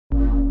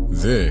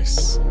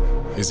This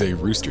is a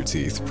Rooster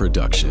Teeth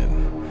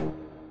production.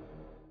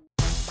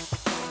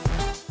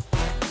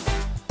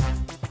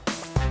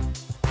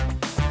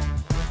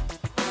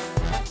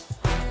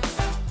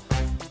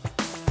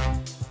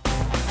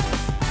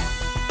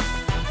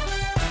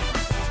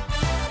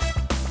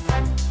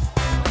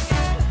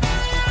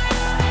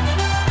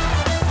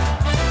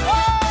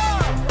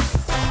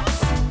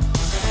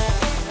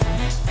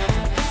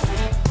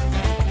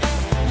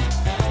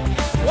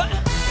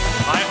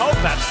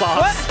 Sauce.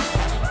 What?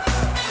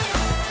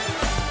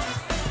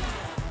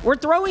 We're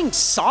throwing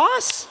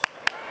sauce?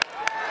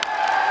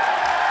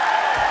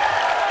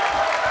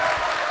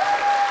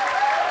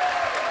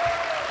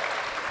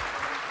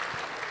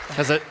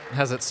 Has it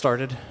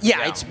started?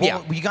 Yeah,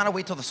 We gotta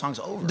wait till the song's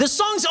over. The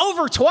song's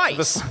over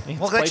twice.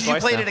 Well, that's you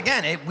played it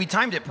again. We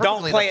timed it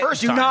perfectly the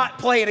first time. Do not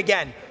play it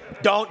again.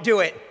 Don't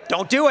do it.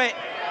 Don't do it.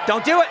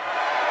 Don't do it.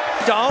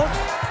 Don't.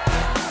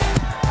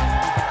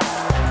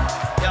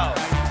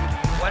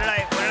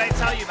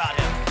 Tell you about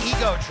him.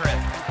 Ego trip.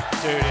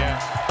 Dude, yeah.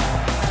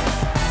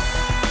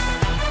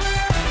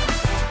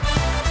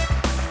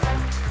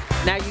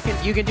 Now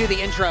you can do the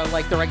intro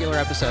like the regular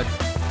episode.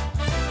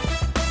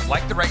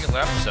 Like the regular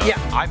episode? Yeah.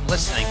 I'm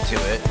listening to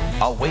it.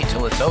 I'll wait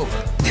till it's over.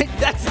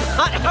 That's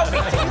not how we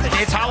do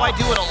this. It's how I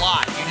do it a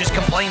lot. You just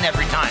complain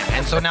every time.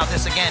 And so now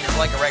this again is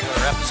like a regular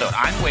episode.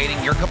 I'm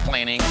waiting. You're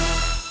complaining.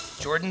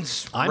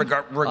 Jordan's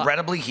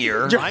regrettably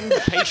here. I'm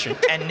patient.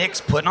 And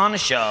Nick's putting on a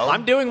show.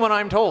 I'm doing what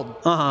I'm told.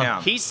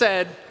 Yeah. He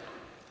said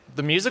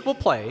the music will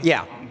play.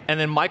 Yeah. And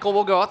then Michael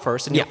will go out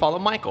first, and you'll follow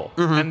Michael.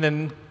 Mm-hmm. And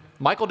then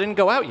Michael didn't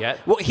go out yet.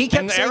 Well, he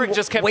kept and saying, Eric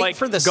just kept wait like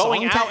for the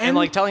going song to out and end?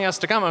 like telling us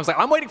to come. I was like,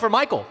 I'm waiting for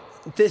Michael.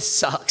 This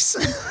sucks.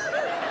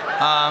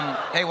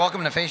 Hey,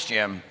 welcome to Face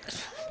Jam.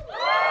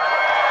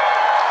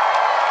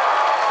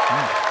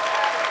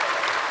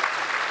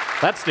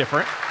 That's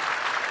different.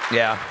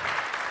 Yeah.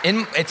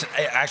 It's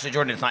actually,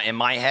 Jordan, it's not in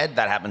my head.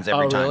 That happens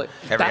every time. Really?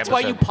 Every That's why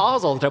you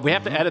pause all the time. We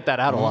have to edit that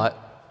out a lot.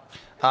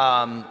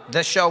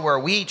 This show where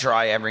we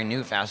try every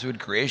new fast food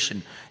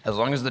creation, as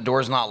long as the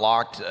door's not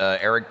locked,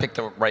 Eric picked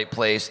the right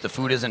place, the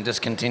food isn't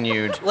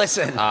discontinued.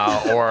 Listen.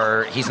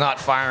 Or he's not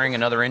firing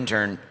another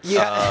intern.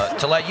 Yeah.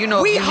 To let you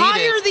know We if you need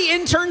hire it. the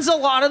interns a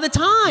lot of the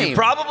time. You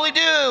probably do.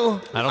 I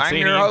don't I'm see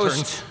your any host,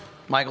 interns.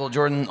 Michael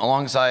Jordan,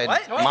 alongside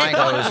What? my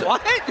host.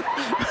 What?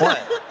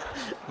 What?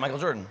 Michael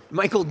Jordan.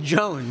 Michael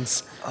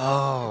Jones.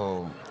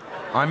 Oh.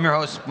 I'm your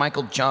host,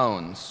 Michael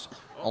Jones,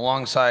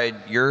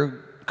 alongside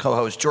your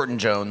co-host, Jordan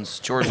Jones.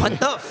 Jordan. What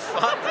the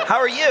fuck? How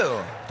are you?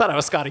 Thought I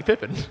was Scottie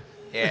Pippen.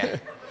 Yeah.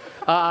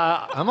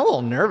 I'm a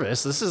little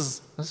nervous. This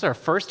is our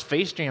first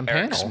Face Jam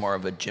Eric's panel. more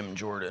of a Jim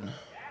Jordan.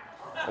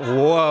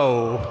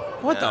 Whoa.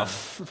 What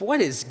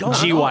what is going on?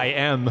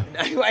 GYM.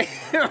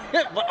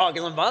 What,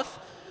 Ogden and Buff?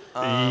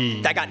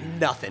 That got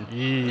nothing.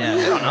 Yeah,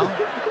 they don't know.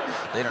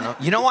 They don't know.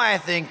 You know why I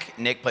think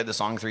Nick played the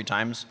song 3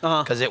 times?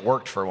 Because it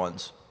worked for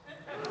once.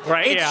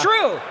 Right? It's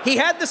true. He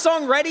had the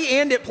song ready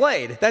and it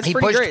played. That's He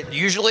pretty pushed, great.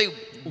 usually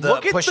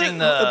Look at pushing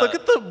look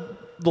at the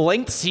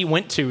lengths he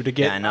went to get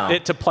Yeah, I know.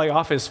 it to play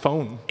off his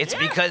phone. It's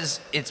because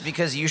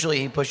usually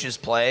he pushes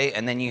play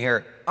and then you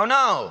hear, oh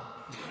no,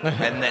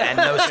 and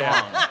no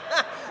song.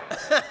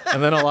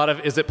 And then a lot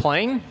of, is it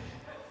playing?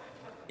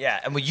 Yeah,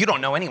 and well, you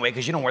don't know anyway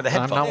because you don't wear the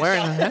I'm headphones. not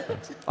wearing the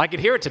headphones. I could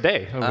hear it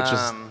today, which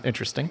is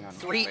interesting.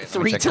 Three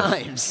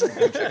times.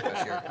 Check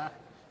this here.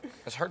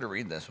 It's hard to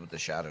read this with the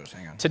shadows.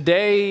 Hang on.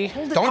 Today,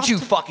 Don't you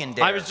fucking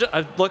dare.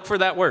 I looked for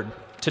that word.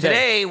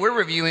 Today we're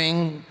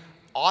reviewing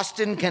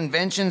Austin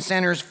Convention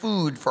Center's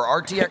food for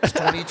RTX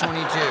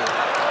 2022.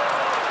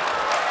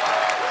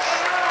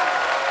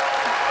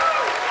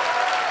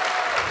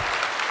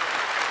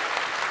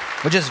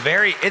 Which is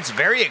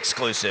very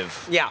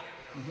exclusive. Yeah.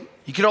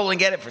 You could only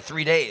get it for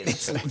 3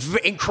 days. It's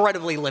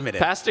incredibly limited.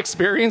 Past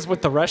experience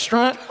with the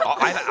restaurant?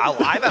 I've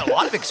had a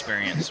lot of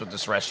experience with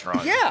this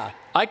restaurant. Yeah.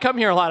 I come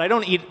here a lot. I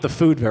don't eat the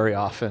food very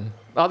often.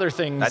 Other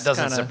things That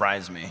doesn't kinda,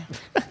 surprise me.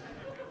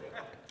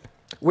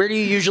 Where do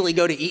you usually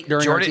go to eat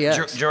during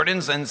RTX?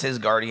 Jordan sends his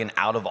guardian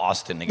out of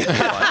Austin to get me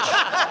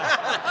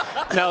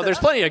lunch. No, there's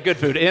plenty of good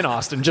food in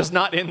Austin, just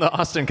not in the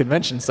Austin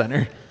Convention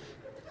Center.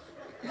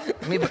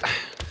 I mean, but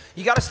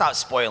you got to stop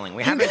spoiling.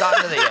 We haven't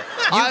gotten to the.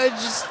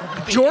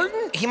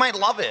 Jordan? He might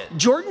love it.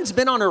 Jordan's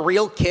been on a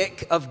real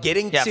kick of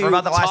getting to for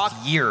about the talk,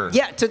 last year.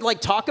 Yeah, to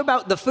like talk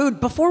about the food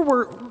before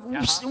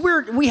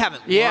we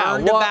haven't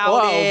learned whoa,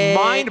 about it.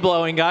 Mind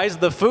blowing, guys.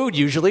 The food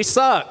usually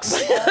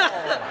sucks.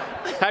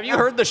 Have you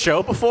heard the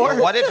show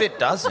before? What if it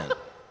doesn't?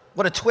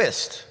 What a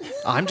twist.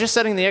 I'm just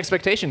setting the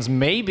expectations.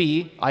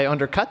 Maybe I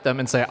undercut them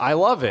and say I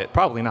love it.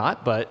 Probably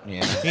not, but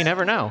you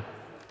never know.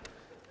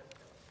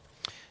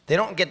 They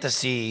don't get to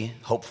see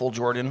hopeful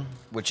Jordan,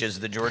 which is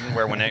the Jordan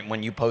where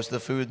when you post the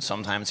food,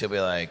 sometimes he'll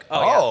be like,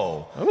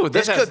 Ooh,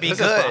 this could be this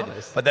has good.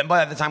 promise. But then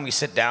by the time we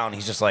sit down,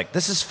 he's just like,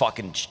 this is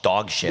fucking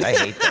dog shit. I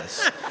hate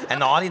this.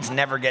 And the audience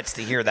never gets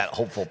to hear that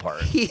hopeful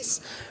part.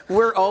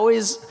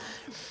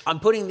 I'm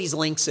putting these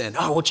links in.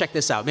 Oh, we'll check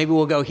this out. Maybe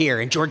we'll go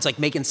here. And Jordan's like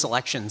making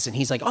selections. And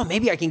he's like, oh,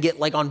 maybe I can get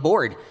like on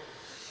board.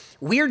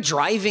 we're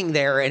driving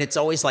there, and it's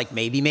always like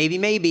maybe, maybe,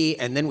 maybe,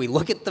 and then we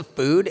look at the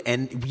food,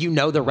 and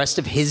the rest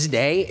of his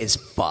day is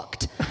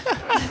fucked.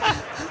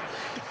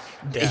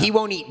 Yeah. He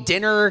won't eat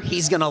dinner.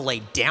 He's gonna lay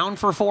down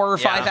for 4 or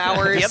 5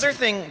 hours. The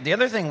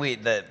other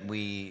thing that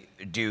we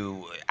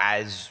do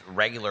as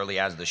regularly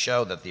as the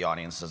show that the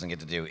audience doesn't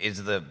get to do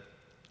is the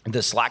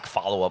Slack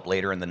follow up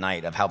later in the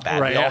night of how bad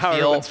we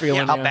all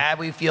feel, how bad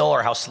we feel,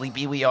 or how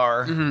sleepy we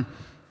are.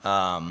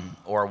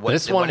 Or what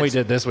this one we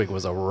did this week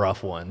was a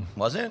rough one.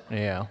 Was it?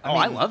 Yeah.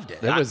 I loved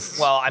it. It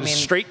was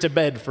straight to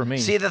bed for me.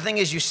 See, the thing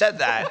is, you said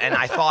that, and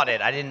I thought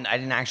it. I didn't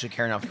actually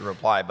care enough to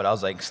reply, but I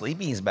was like,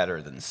 sleepy is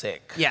better than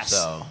sick. Yes.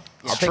 So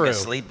I'll take a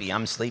sleepy.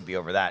 I'm sleepy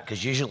over that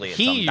because usually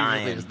I'm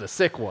dying. He is the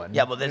sick one.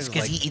 Yeah, but that's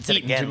because he eats it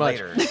again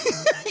later.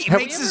 He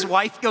makes his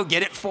wife go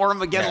get it for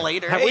him again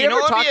later. Hey, you know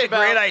what would be a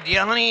great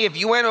idea, honey? If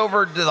you went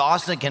over to the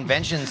Austin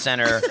Convention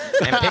Center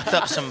and picked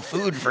up some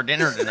food for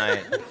dinner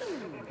tonight.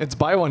 It's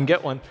buy one,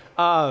 get one.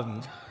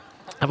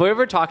 Have we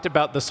ever talked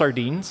about the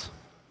sardines?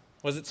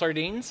 Was it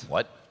sardines?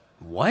 What?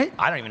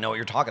 I don't even know what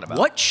you're talking about.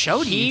 What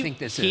show do you think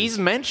this is? He's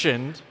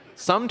mentioned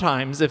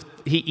sometimes if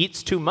he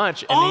eats too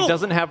much and he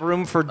doesn't have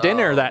room for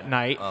dinner that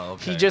night,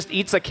 he just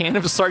eats a can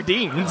of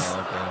sardines.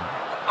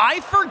 I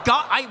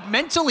forgot. I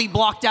mentally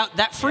blocked out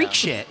that freak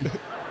shit.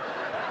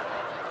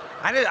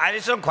 I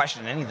just don't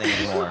question anything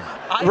anymore.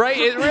 Right?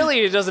 It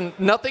really doesn't.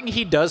 Nothing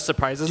he does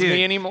surprises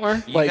me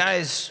anymore.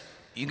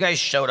 You guys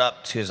showed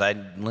up because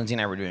Lindsay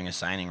and I were doing a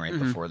signing right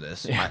before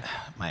this. Yeah.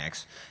 My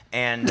ex.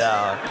 And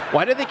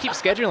why do they keep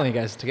scheduling you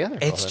guys together?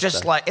 It's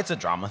just like it's a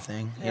drama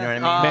thing. You know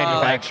what I mean?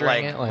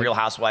 Manufacturing like Real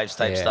Housewives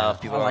type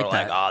stuff. People are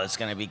like, "Oh, it's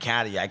gonna be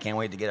catty. I can't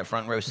wait to get a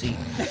front row seat."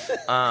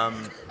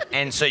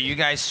 And so you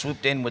guys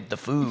swooped in with the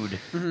food,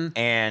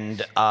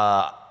 and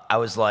I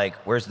was like,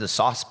 "Where's the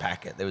sauce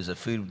packet?" There was a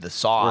food with the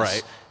sauce,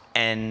 right?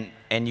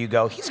 And you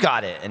go, "He's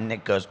got it." And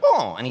Nick goes,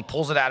 "Oh," and he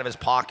pulls it out of his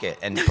pocket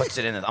and puts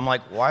it in it. I'm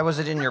like, "Why was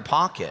it in your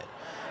pocket?"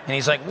 And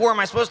he's like, "Where am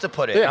I supposed to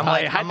put it?" Yeah, I'm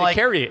like, I had to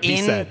carry it, he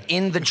said.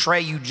 In the tray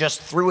you just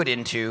threw it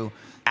into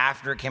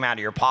after it came out of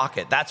your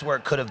pocket. That's where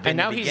it could have been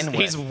to begin with. And now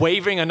he's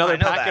waving another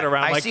packet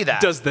around. I see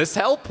that. Does this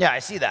help? Yeah, I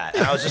see that.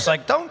 And I was just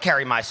like, don't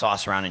carry my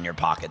sauce around in your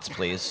pockets,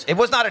 please. It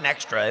was not an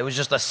extra. It was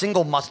just a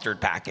single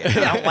mustard packet.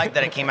 I don't like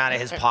that it came out of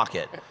his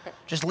pocket.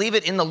 Just leave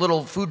it in the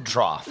little food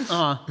trough.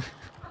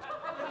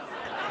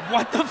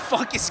 What the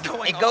fuck is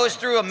going on? It goes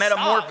through a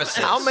metamorphosis.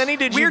 How many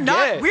did you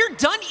get? We're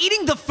done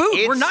eating the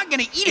food. We're not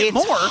going to eat it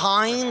more. It's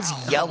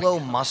Heinz yellow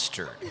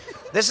mustard.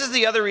 This is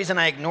the other reason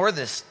I ignore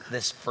this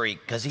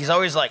freak, because he's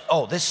always like,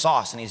 "Oh, this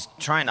sauce," and he's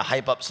trying to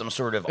hype up some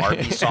sort of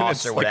Arby's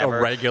sauce or whatever. Like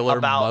a regular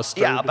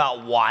mustard. Yeah,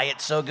 about why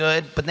it's so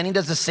good. But then he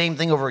does the same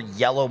thing over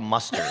yellow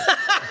mustard.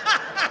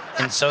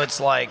 And so it's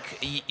like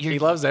he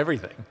loves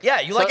everything. Yeah,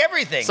 you like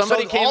everything.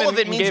 Somebody came all in of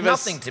it and means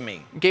nothing to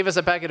me. Gave us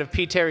a packet of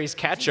P. Terry's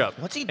ketchup.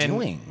 What's he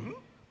doing?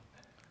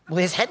 Well,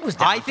 his head was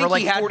down for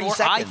like 40 seconds.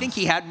 I think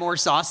he had more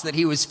sauce that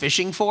he was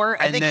fishing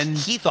for, and then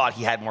he thought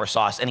he had more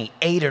sauce, and he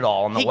ate it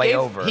all on the way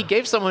over. He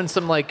gave someone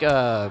some like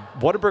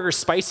Whataburger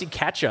spicy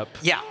ketchup.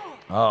 Yeah.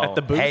 At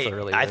the booth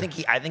earlier. I think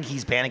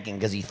he's panicking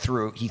because he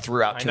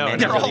threw out too many.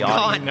 They're all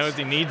gone. He knows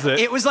he needs it.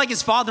 It was like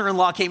his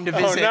father-in-law came to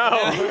visit.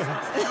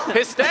 Oh no,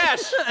 his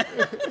stash.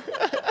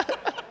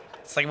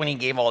 It's like when he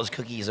gave all his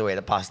cookies away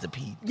to Pasta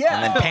Pete. Yeah.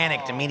 And then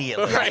panicked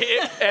immediately. Right.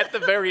 At the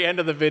very end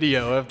of the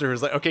video, after it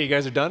was like, "Okay, you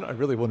guys are done? I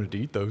really wanted to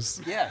eat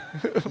those." Yeah.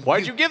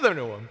 Why'd you give them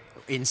to him?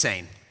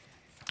 Insane.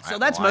 So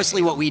that's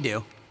mostly what we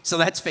do. So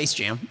that's Face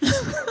Jam.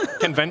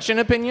 Convention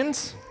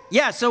opinions?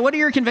 Yeah, so what are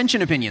your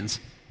convention opinions?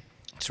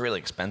 It's really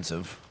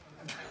expensive.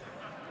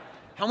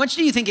 How much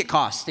do you think it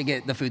costs to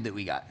get the food that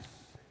we got?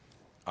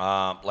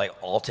 Like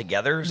all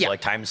together? So Yeah.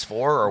 like times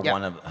 4 or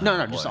one of...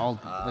 No, just all,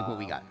 like what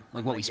we got.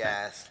 Like what we spent.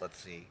 Guess, let's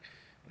see.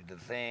 We did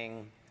the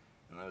thing,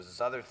 and there was this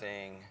other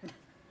thing.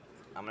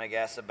 I'm going to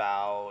guess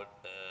about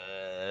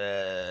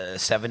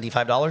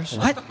 $75.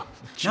 What?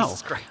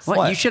 Jesus Christ.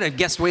 What? You should have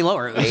guessed way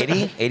lower. It was,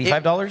 $80?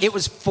 $85? It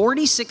was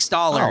 $46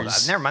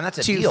 Oh, never mind, that's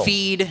a to deal.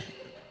 feed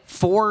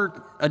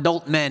 4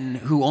 adult men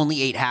who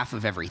only ate half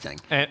of everything.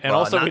 And Well,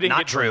 also, not- we didn't not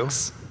get true.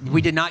 drinks.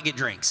 We did not get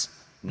drinks,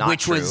 Not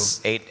which true.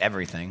 was Ate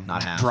everything,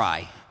 not half.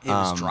 dry. It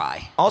was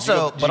dry.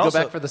 Also, Did you go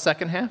back for the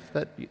second half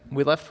that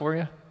we left for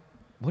you?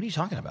 what are you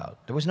talking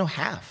about? There was no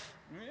half.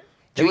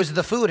 There was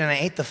the food, and I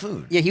ate the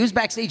food. Yeah, he was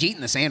backstage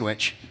eating the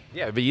sandwich.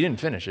 Yeah, but you didn't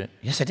finish it.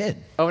 Yes, I did.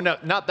 Oh, no,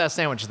 not that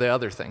sandwich, the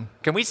other thing.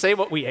 Can we say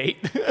what we ate?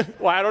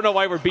 Well, I don't know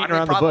why we're beating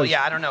around the bush.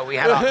 Yeah, I don't know. We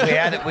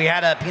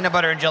had a peanut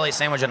butter and jelly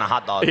sandwich and a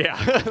hot dog. Yeah,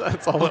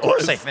 that's all Of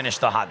course I finished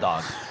the hot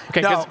dog.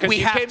 Okay, No, 'cause we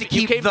you have came- to you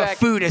keep came the back-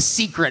 food a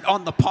secret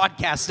on the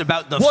podcast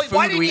about the food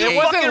why didn't we you ate.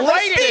 wasn't fucking right,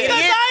 write it? Because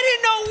idiot? I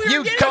didn't know we were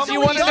You getting come- so you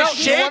we wanna know- don't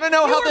you shit. wanna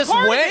know You how were this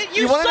part of went? it.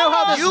 You wanna know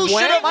how saw this us. You went?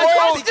 should have That's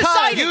rolled. why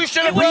decided. You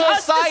should have It was rolled.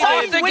 us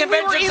deciding the when we were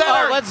convention in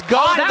center. the- Let's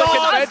go to That the was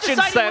us convention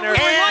deciding center when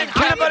we were and in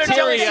peanut butter and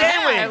jelly cafeteria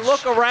sandwich. and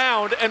look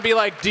around and be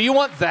like, "Do you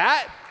want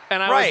that?"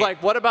 And I was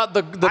like, what about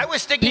the I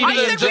was thinking I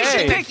said we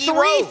should pick He 3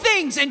 wrote.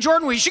 things, and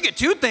Jordan, we should get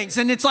 2 things.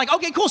 And it's like,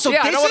 okay, cool. So Yeah,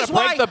 I don't this wanna is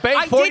break why the bank,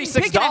 I didn't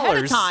pick it ahead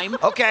of $46. time.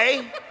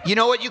 Okay. You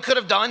know what you could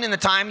have done in the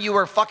time you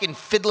were fucking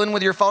fiddling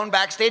with your phone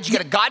backstage? You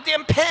get a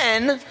goddamn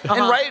pen and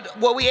write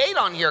what we ate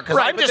on here. Because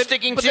Right, I'm but just then-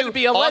 sticking but then to it'd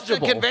be Austin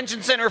illegible.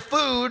 Convention Center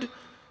food,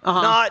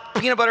 not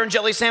peanut butter and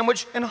jelly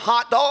sandwich and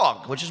hot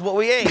dog, which is what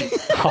we ate.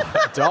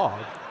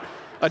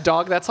 A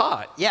dog that's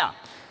hot. Yeah.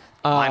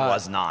 Mine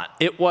was not.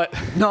 It what?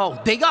 No,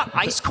 they got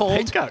ice cold.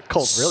 They got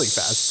cold really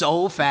fast.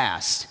 So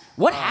fast.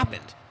 What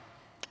happened?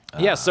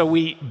 Yeah, so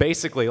we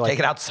basically like Take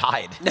it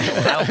outside.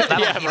 That'll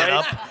Yeah, heat right?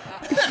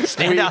 it up.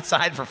 Stand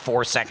outside for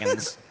 4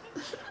 seconds.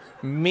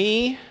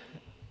 me,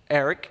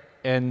 Eric,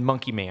 and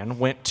Monkey Man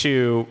went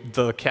to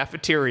the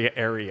cafeteria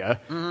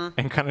area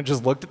and kind of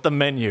just looked at the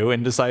menu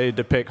and decided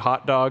to pick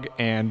hot dog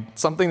and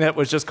something that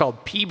was just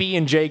called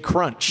PB&J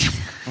Crunch.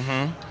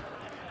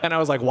 And I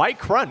was like, why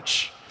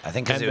Crunch? I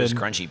think because And it was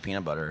then- crunchy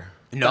peanut butter.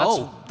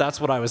 No. That's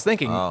what I was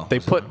thinking. Oh, they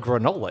put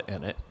granola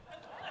in it.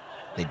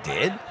 They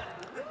did?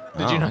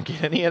 Did you not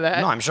get any of that?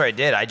 No, I'm sure I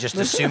did. I just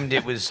assumed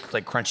it was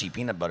like crunchy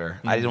peanut butter.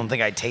 I don't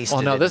think I tasted it.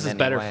 Well, no, this in is any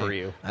better way. for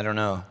you. I don't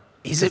know.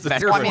 Is it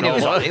better Well, I for mean,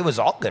 granola? it was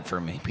all good for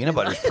me. Peanut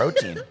butter's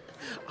protein.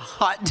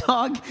 Hot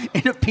dog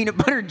and a peanut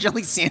butter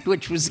jelly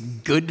sandwich was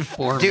good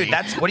for me. Dude,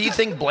 what do you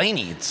think Blaine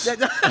eats? how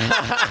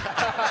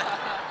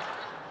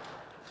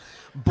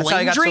Blaine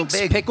he got so drinks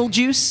big. pickle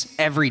juice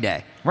every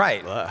day.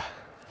 Right.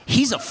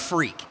 He's a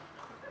freak.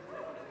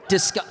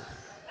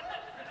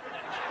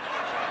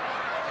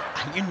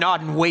 You're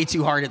nodding way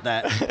too hard at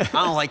that.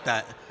 I don't like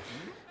that.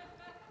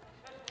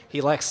 He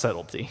lacks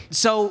subtlety.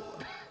 So,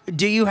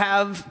 do you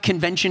have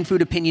convention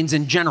food opinions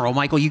in general?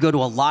 Michael, you go to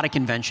a lot of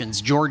conventions.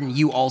 Jordan,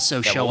 you also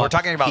Yeah, show well, we're up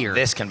talking about here.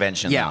 this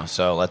convention, Yeah. though,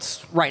 so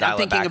let's Right, dial I'm it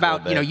thinking back a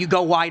about, little bit. you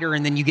go wider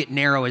and then you get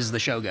narrow as the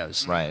show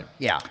goes. Right.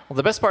 Yeah. Well,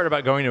 the best part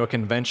about going to a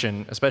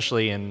convention,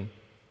 especially in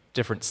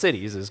different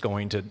cities, is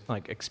going to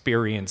like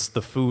experience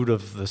the food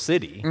of the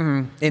city.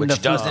 In the Which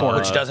food doesn't, court.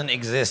 which doesn't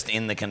exist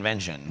in the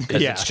convention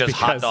because it's just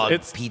hot because dog,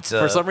 it's- pizza.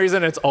 For some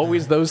reason, it's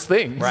always those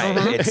things. Right.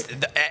 It's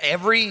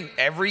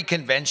every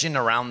convention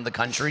around the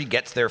country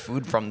gets their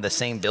food from the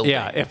same building.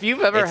 Yeah, if you've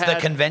ever it's the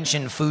had-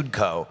 Convention Food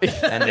Co.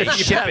 and they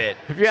ship it.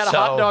 If you had a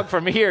hot dog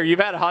from here, you've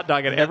had a hot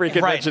dog at every Right.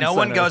 convention No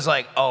one center. goes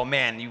like, "Oh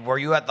man, were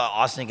you at the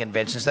Austin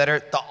Convention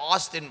Center? The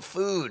Austin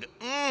food,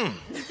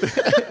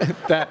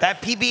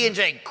 that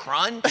PB&J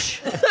Crunch."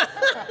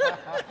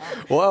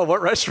 Whoa,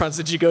 what restaurants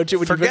did you go to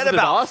when you visited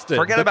Austin?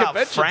 Forget The about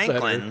convention center.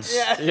 Franklin's.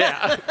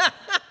 Yeah.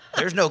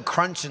 There's no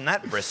crunch in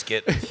that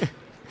brisket.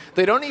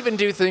 They don't even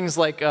do things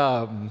like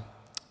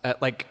at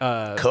like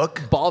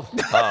Cook? ball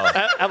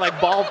at like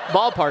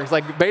ballparks,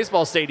 like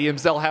baseball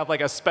stadiums. They'll have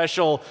like a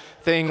special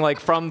thing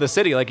like from the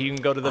city. Like you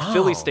can go to the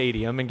Philly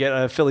Stadium and get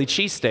a Philly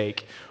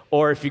cheesesteak.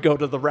 Or if you go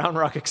to the Round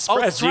Rock Express,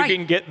 that's right. you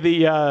can get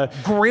the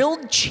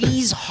Grilled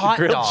cheese hot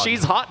grilled dog.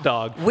 cheese hot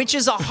dog. Which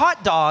is a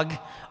hot dog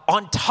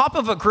on top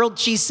of a grilled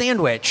cheese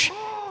sandwich.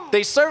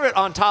 They serve it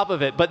on top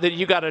of it, but then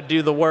you got to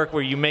do the work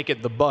where you make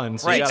it the bun.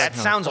 So you Right. gotta That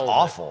kinda sounds fold it.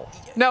 awful.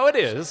 No, it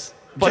is.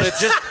 But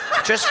it's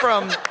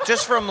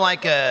just from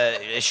like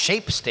a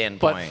shape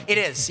standpoint. It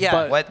is, yeah.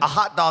 But- What a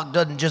hot dog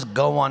doesn't just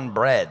go on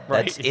bread.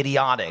 That's Right.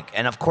 idiotic.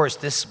 And of course,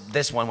 this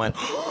one went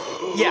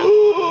yeah.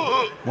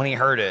 when he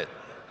heard it.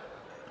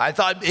 I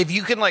thought if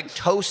you can like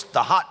toast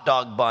the hot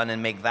dog bun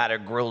and make that a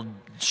grilled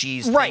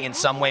cheese Right. thing in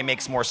some way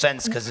makes more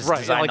sense because it's right.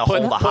 designed Like to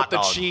hold the put hot the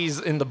dog. cheese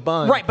in the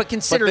bun. Right, but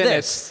consider then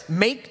this.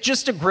 Make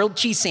just a grilled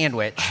cheese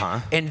sandwich,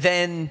 and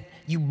then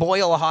you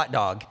boil a hot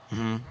dog.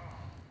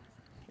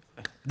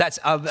 That's,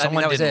 I mean,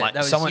 Someone that was didn't it. like That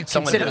was- someone you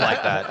didn't consider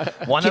like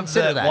that. One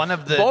Consider that.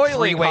 of the Boiling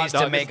 3 ways hot to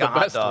dog make is a the hot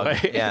best dog.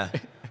 way. Yeah.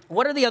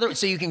 What are the other?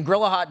 So you can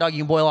grill a hot dog, you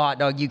can boil a hot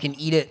dog, you can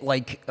eat it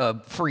like a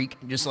freak,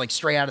 just like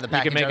straight out of the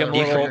package. make out of them the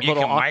You little- refrigerator. can, you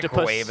little can octopus.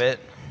 microwave it.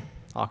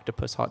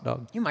 Octopus hot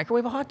dog. You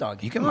microwave a hot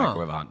dog. You can Huh.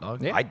 microwave a hot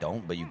dog. Yeah. I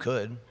don't, but you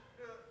could.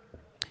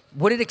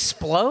 Would it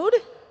explode?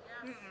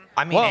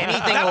 I mean,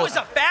 anything. That will- was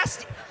a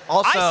fast.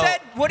 Also- I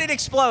said, would it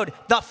explode?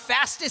 The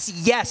fastest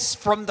yes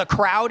from the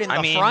crowd in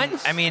the front.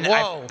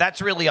 Whoa.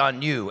 That's really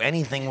on you.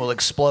 Anything will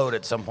explode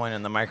at some point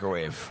in the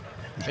microwave.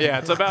 Yeah,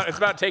 it's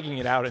about taking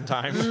it out in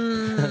time.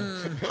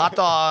 Hot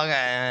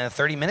dog,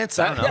 30 minutes?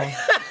 I don't know.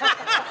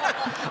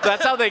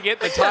 That's how they get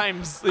the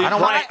times don't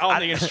right wanna- on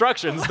the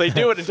instructions. They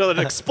do it until it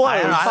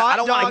explodes. hot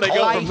don't dog wanna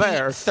go high from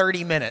there. heat,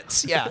 30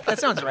 minutes. Yeah, that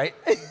sounds right.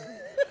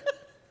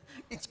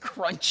 It's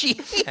crunchy.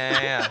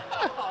 Yeah.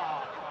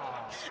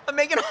 I'm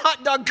making a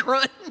hot dog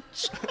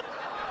crunch.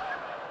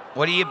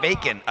 What are you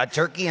baking? A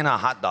turkey and a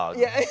hot dog.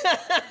 Yeah.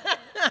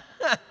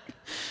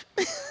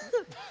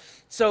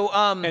 So,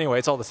 Anyway,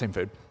 it's all the same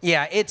food.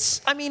 yeah,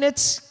 it's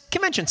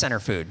convention center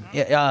food.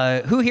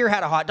 Who here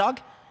had a hot dog?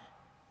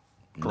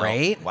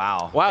 Great.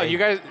 Wow. Wow, They- you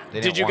guys they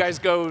did didn't you want- guys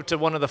go to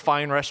one of the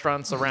fine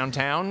restaurants around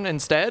town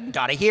instead?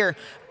 Gotta hear.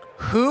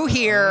 Who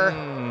here?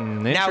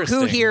 Now, who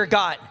interesting. here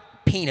got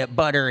peanut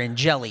butter and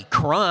jelly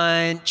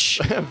crunch?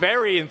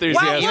 Very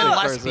enthusiastic Wow,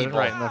 look. person People.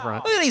 right in the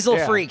front. Look at these little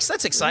Yeah. freaks.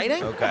 That's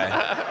exciting. Okay.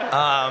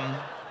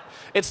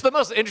 It's the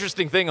most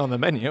interesting thing on the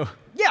menu.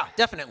 Yeah,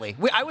 definitely.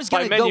 I was By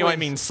gonna menu, go with, I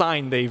mean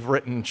sign they've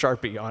written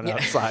Sharpie on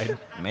outside.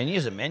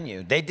 Menu's a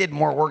menu. They did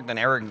more work than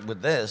Eric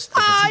with this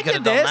because he I could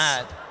have did done this.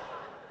 that.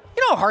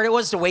 You know how hard it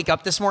was to wake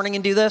up this morning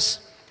and do this?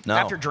 No.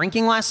 After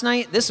drinking last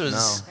night? This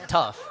was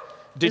tough.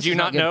 Did This you is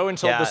not good. know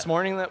until Yeah. this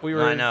morning that we I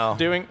were know.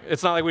 doing?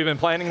 It's not like we've been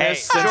planning Hey,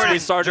 this since Jordan, we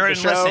started Jordan,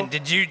 the show. listen,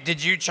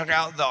 did you check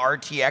out the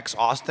RTX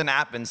Austin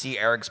app and see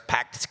Eric's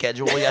packed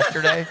schedule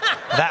yesterday?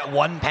 That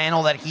one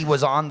panel that he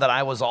was on that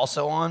I was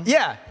also on?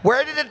 Yeah.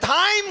 Where did the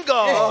time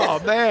go? Oh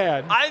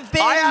man! I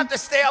have to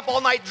stay up all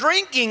night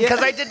drinking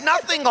because I did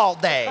nothing all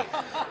day.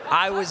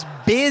 I was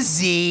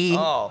busy.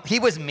 Oh, he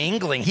was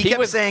mingling. He He kept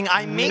was saying,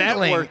 "I'm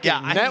mingling." networking, Yeah,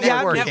 I'm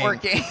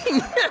networking.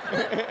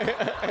 Networking.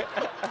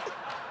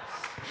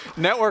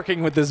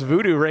 Networking with this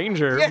Voodoo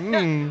Ranger.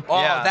 Mm. Oh,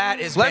 Yeah. that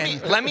is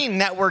let me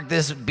network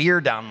this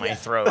beer down my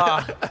throat.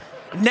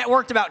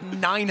 networked about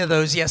 9 of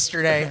those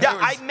yesterday. Yeah,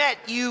 I met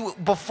you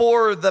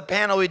before the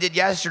panel we did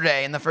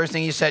yesterday, and the first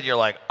thing you said, you're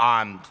like,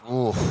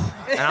 oof.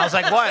 And I was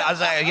like, what? I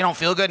was like, you don't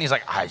feel good? And he's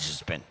like, I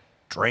just been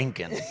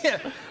drinking.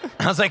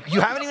 I was like,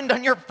 you haven't even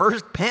done your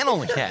first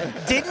panel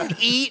yet. Didn't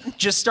eat,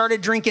 just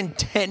started drinking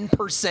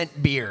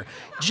 10% beer.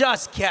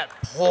 Just kept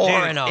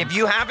pouring them. If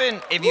you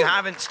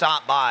haven't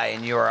stopped by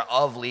and you are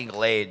of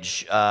legal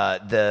age,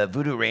 the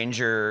Voodoo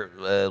Ranger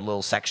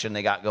little section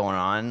they got going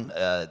on,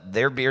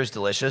 their beer's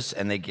delicious,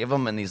 and they give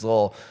them in these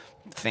little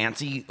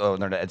fancy, oh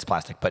no, it's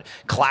plastic, but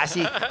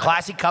classy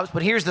cups.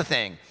 But here's the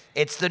thing: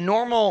 it's the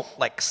normal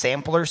like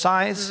sampler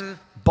size,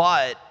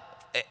 but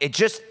it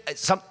just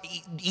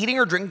eating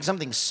or drinking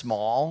something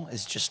small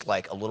is just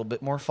like a little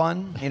bit more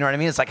fun. You know what I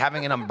mean? It's like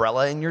having an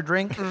umbrella in your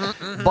drink,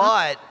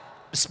 but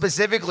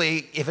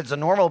specifically, if it's a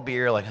normal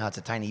beer, like, oh, it's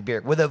a tiny beer.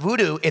 With a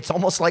Voodoo, it's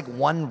almost like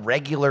one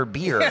regular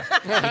beer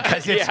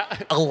because it's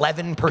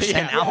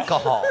 11%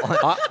 alcohol. And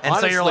Honestly,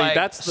 so you're like,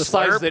 that's the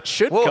size that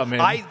should come in.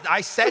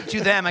 I said to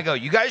them, I go,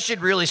 you guys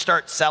should really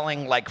start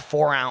selling like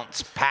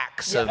 4-ounce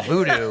packs of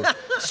Voodoo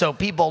so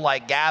people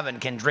like Gavin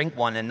can drink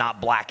one and not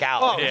black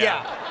out. Oh,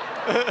 yeah.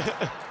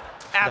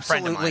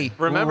 Absolutely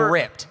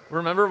ripped.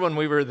 Remember when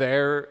we were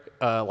there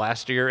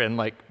last year and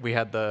like we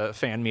had the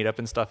fan meetup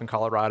and stuff in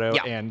Colorado,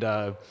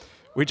 and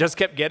we just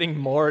kept getting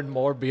more and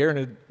more beer,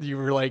 and you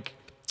were like,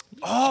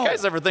 "Oh, you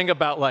guys ever think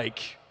about like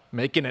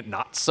making it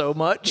not so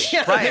much?"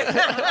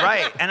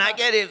 Right. And I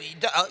get it.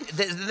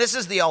 This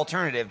is the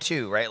alternative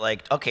too, right?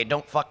 Like, okay,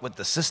 don't fuck with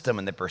the system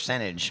and the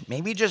percentage.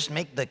 Maybe just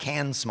make the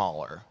can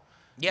smaller.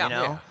 Yeah. You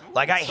know? Yeah.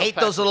 Like, I hate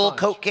those little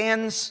Coke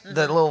cans,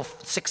 the little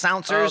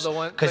 6-ouncers,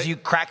 because you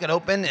crack it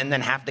open and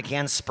then half the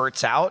can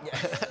spurts out.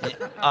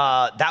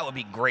 That would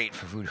be great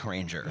for Voodoo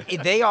Ranger.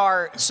 They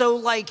are, so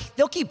like,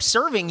 they'll keep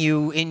serving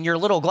you in your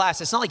little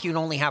glass. It's not like you can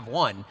only have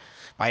one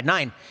by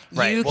 9.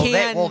 Right. You well,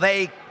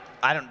 can.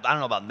 I don't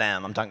know about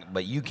them. I'm talking,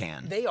 but you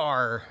can. They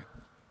are.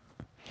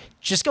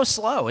 Just go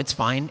slow. It's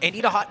fine. And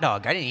eat a hot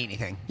dog. I didn't eat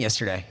anything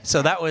yesterday.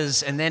 So that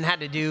was, and then had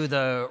to do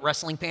the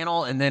wrestling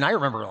panel. And then I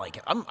remember, like,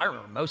 I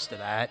remember most of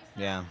that.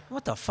 Yeah.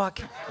 What the fuck?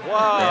 Whoa!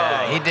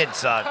 Yeah, he did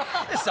suck.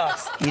 This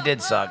sucks. He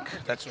did suck.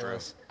 That's true.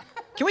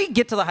 Can we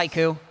get to the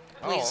haiku?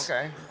 Please. Oh,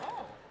 okay.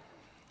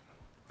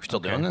 We're still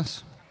doing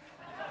this?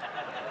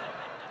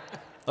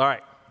 All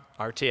right,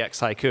 RTX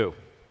haiku.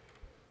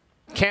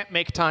 Can't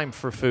make time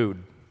for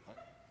food.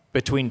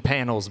 Between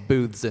panels,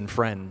 booths, and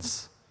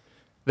friends.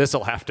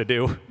 This'll have to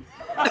do.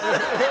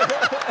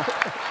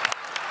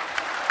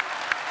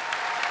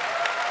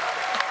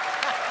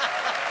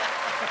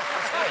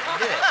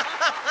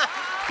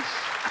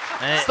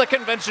 It's the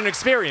convention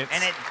experience.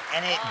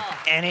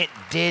 And it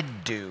did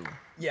do.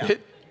 Yeah.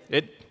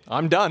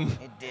 I'm done.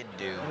 It did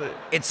do.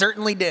 It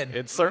certainly did.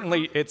 It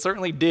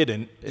certainly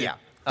didn't. Yeah.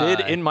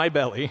 Did in my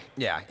belly.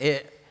 Yeah.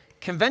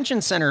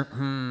 Convention center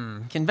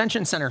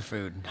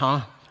food,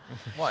 huh?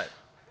 What?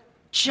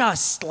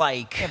 Just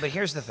like. Yeah, but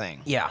here's the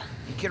thing. Yeah.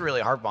 You could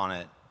really harp on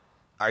it.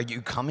 Are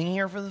you coming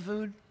here for the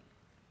food?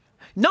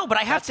 No, but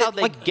I have That's to how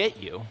they like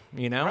get you.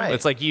 You know, Right.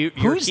 it's like you're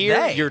Who's here,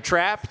 they? you're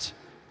trapped.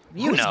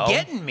 You who's know.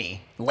 getting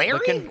me?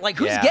 Larry? Like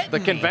who's yeah. getting The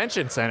me?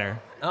 convention center.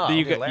 Oh, Do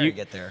you Did go- Larry you-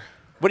 get there?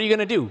 What are you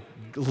gonna do?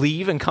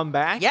 Leave and come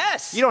back?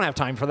 Yes. You don't have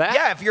time for that.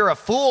 Yeah, if you're a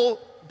fool.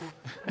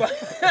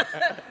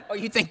 Oh,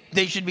 you think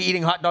they should be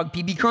eating hot dog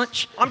PB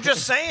Crunch? I'm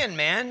just saying,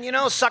 man. You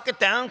know, suck it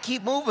down,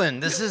 keep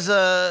moving. This is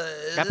a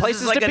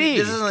places like to be.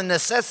 This is a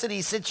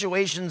necessity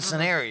situation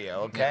scenario.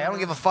 Okay, I don't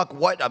give a fuck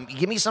what.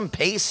 Give me some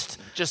paste.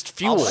 Just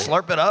fuel. I'll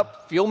slurp it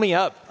up. Fuel me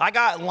up. I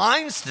got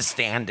lines to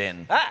stand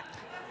in. Ah.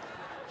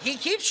 He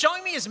keeps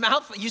showing me his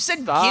mouth. You said,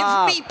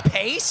 Stop. give me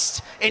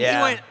paste? And Yeah.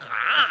 he went,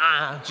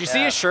 ah. Did you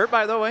see his shirt,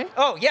 by the way?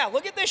 Oh, yeah,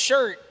 look at this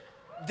shirt.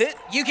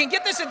 You can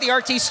get this at the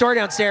RT store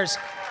downstairs.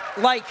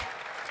 Like,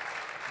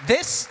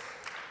 this.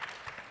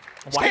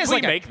 Why did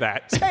we make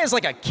that? This guy is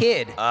like a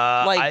kid.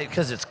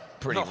 Because it's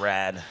pretty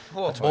rad.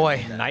 Oh,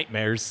 boy.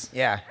 Nightmares.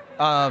 Yeah.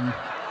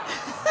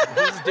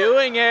 He's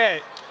doing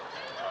it.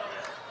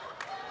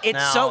 It's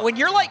Now, so, when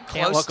you're like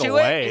can't close look to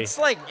away. it, it's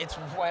like,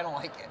 I don't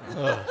like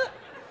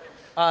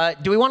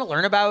it. Do we want to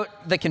learn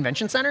about the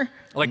convention center?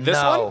 Like this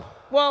No. one?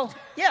 Well,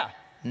 yeah.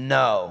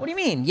 No. What do you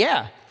mean?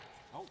 Yeah.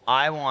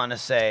 I want to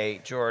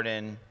say,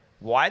 Jordan,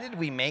 why did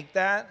we make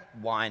that?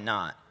 Why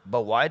not?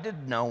 But why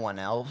did no one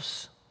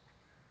else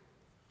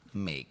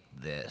make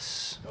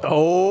this?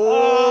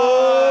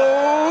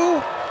 Oh!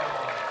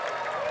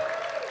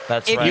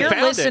 That's If right. you're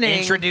listening,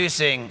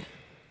 Introducing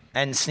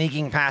and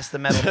sneaking past the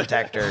metal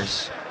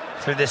detectors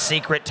through the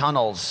secret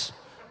tunnels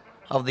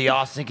of the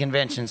Austin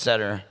Convention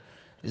Center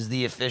is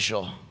the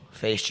official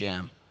Face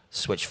Jam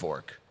Switch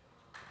Fork.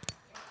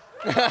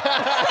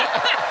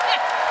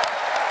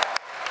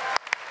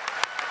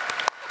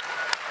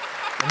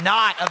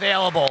 Not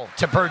available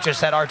to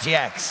purchase at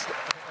RTX.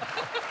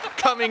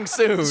 Coming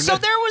soon. so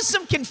there was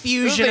some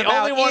confusion This is the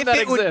about only one if that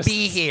it would exists.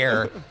 be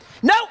here.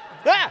 No,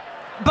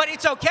 but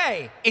it's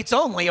okay. It's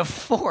only a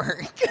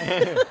fork.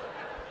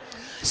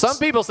 Some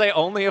people say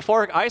only a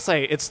fork. I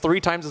say it's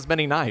 3 times as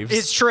many knives.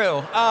 It's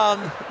true.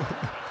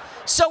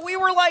 So we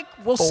were like,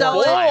 we'll sell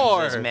Four it.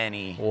 times as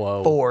many.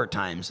 Whoa. 4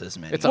 times as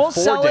many. It's a We'll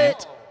sell 4-day.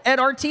 it at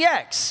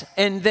RTX.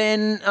 And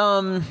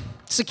then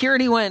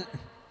security went,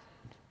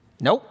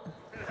 nope.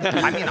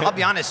 I mean, I'll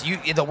be honest.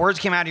 The words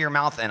came out of your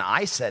mouth, and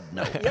I said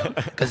no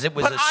because it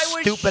was But a I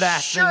was stupid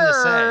ass thing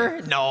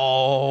to say.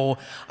 No,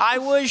 I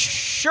was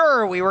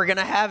sure we were going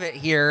to have it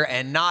here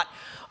and not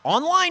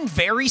online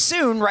very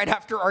soon, right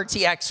after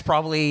RTX,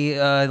 probably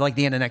like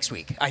the end of next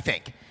week, I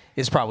think,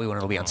 is probably when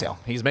it'll be on sale.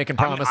 He's making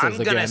I'm promises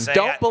gonna again. say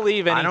Don't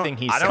believe anything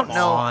he I says. don't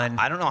know. on.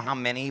 I don't know how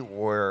many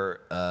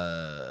were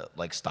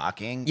like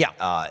stocking.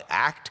 Yeah.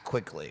 Act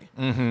quickly.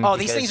 Oh,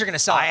 these things are going to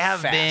sell I have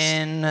fast.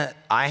 been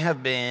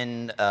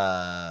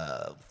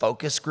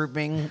focus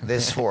grouping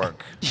this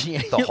fork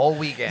the whole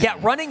weekend. Yeah,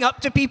 running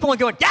up to people and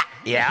going, yeah.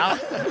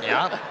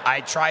 Yeah.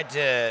 I tried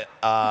to.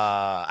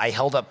 I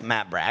held up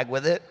Matt Bragg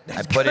with it.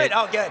 I put good. it.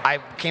 Oh, good. I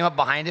came up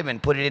behind him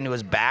and put it into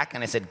his back,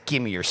 and I said,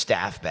 "Give me your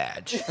staff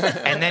badge."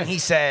 And then he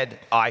said,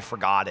 "Oh, I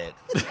forgot it."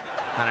 And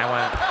I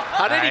went,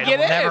 How did he "All get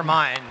right, in?" Never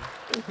mind.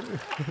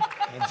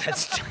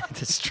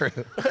 That's true.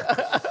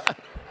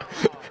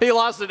 He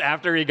lost it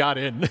after he got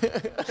in.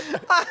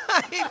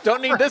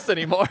 Don't need this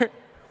anymore.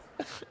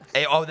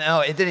 Hey, oh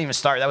no, it didn't even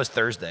start. That was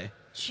Thursday.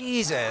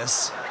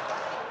 Jesus.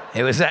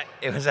 It was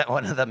at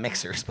one of the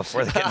mixers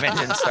before the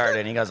convention started,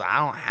 and he goes, "I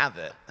don't have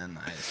it," and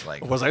I was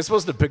like, Was I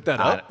supposed to pick that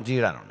up?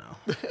 Dude, I don't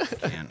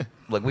know. Man,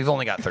 look, we've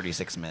only got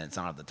 36 minutes.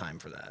 I don't have the time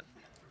for that.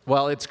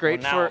 Well, it's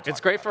great Well, now for it's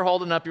great for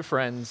holding up your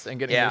friends and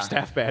getting Yeah. their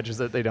staff badges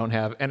that they don't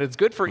have, and it's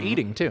good for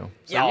eating too.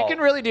 So Yeah. you can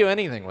really do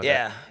anything with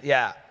it.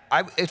 Yeah.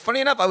 It's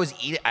funny enough.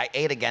 I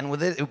ate again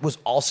with it. It was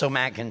also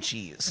mac and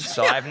cheese.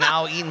 So I've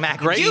now eaten mac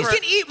Great. and You cheese.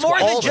 can eat more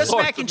than All just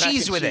sorts mac and of mac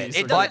cheese and with it. cheese.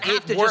 It doesn't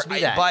have to just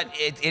be that. But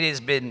it has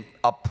been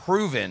a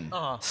proven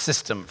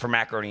system for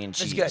macaroni and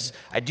cheese. good.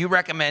 I do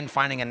recommend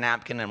finding a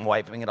napkin and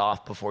wiping it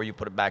off before you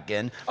put it back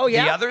in. Oh,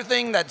 yeah? The other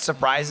thing that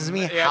surprises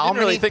me, I how didn't many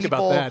really think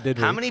people, about that, did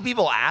we? how many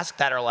people ask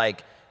that are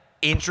like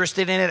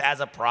interested in it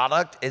as a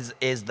product is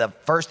the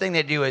first thing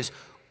they do is,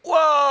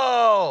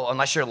 whoa,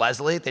 unless you're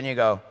Leslie, then you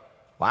go,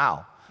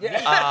 wow.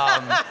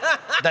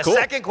 The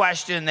second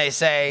question they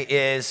say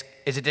is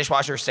it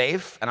dishwasher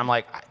safe? And I'm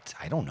like,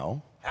 I don't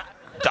know.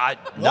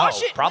 No,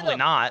 Wash it probably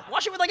not.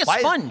 Wash it with like a Why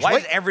sponge. Why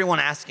is everyone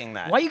asking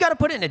that? Why you got to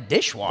put it in a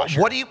dishwasher?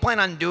 What do you plan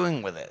on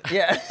doing with it?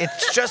 Yeah.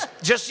 It's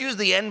just use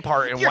the end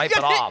part and You're wipe it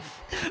gonna- off.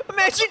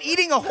 Imagine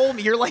eating a whole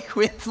meal. You're like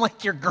with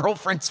like your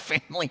girlfriend's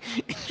family.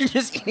 You're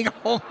just eating a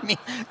whole meal.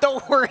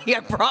 Don't worry,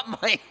 I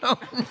brought my own.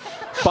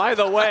 By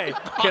the way,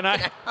 can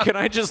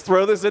I just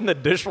throw this in the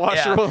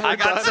dishwasher? Yeah, when we're I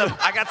done?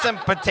 got some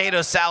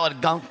potato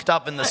salad gunked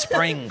up in the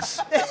springs.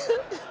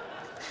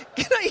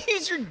 Can I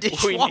use your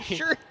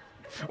dishwasher?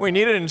 We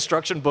need an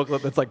instruction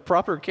booklet that's like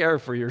proper care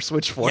for your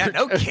switch fork. Yeah,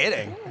 no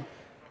kidding.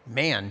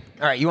 Man.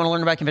 All right, you want to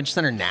learn about Convention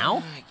Center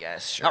now? I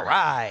guess, sure. All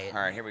right.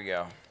 All right, here we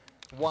go.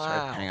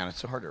 Wow. Hang on, it's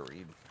so hard to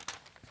read.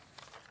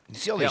 You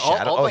see all these all-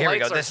 shadows? all Oh, the here we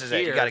go. lights are This is it.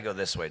 You here. got to go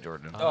this way,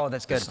 Jordan. Oh,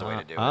 that's good. This is the way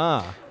to do it.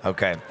 Ah.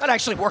 Okay. That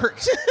actually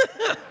works.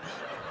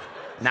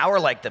 Now we're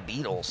like the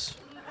Beatles.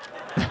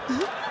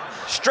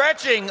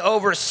 Stretching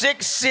over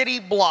 6 city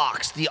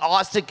blocks, the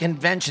Austin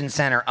Convention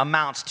Center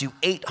amounts to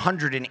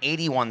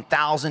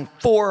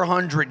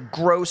 881,400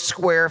 gross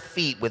square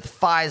feet with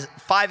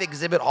five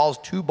exhibit halls,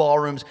 2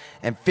 ballrooms,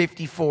 and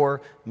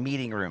 54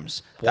 meeting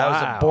rooms. That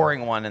was Wow. a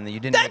boring one, and you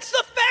didn't. That's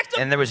the fact of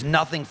And there was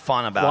nothing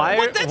fun about Why? it.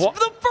 But that's What-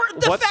 the fact.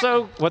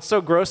 What's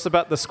so gross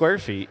about the square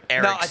feet? No, I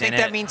Eric's think in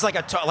that it. means like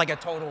a total thing.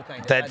 I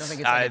don't That's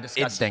think it's like a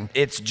disgusting.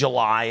 It's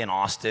July in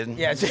Austin.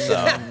 Yeah, so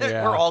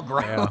Yeah, we're all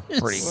gross. yeah.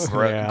 pretty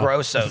Yeah.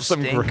 grosso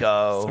Some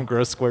stinko.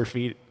 gross square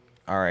feet.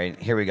 All right,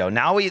 here we go.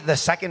 Now the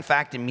second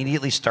fact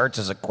immediately starts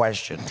as a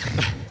question.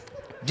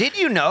 Did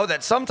you know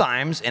that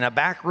sometimes in a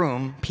back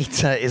room,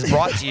 pizza is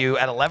brought to you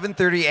at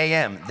 11:30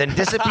 a.m., then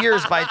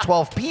disappears by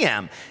 12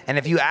 p.m., and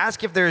if you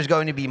ask if there is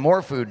going to be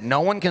more food, no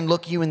one can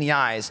look you in the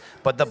eyes,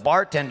 but the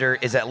bartender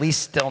is at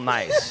least still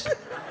nice?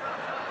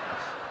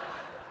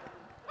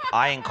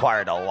 I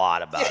inquired a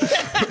lot about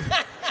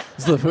it.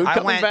 Is the food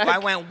coming back? I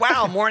went,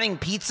 wow, morning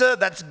pizza?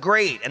 That's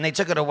great. And they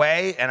took it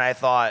away, and I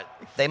thought,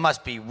 they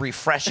must be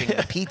refreshing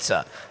the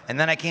pizza. And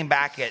then I came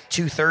back at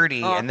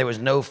 2:30, and there was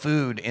no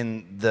food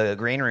in the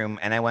green room,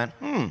 and I went,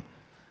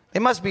 They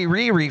must be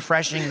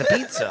refreshing the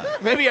pizza.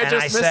 Maybe I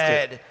just missed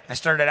it. I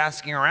started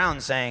asking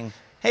around saying,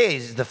 hey,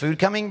 is the food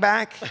coming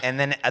back? And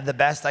then the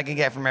best I can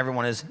get from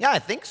everyone is, yeah, I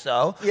think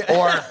so. Yeah.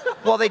 Or,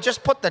 well, they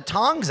just put the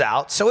tongs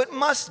out, so it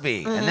must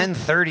be. And then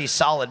 30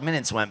 solid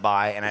minutes went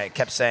by, and I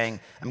kept saying,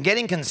 I'm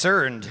getting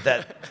concerned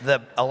that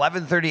the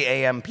 11:30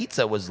 a.m.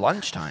 pizza was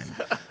lunchtime.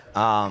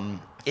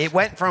 It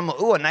went from,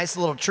 a nice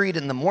little treat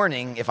in the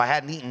morning if I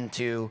hadn't eaten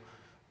to,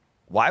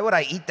 why would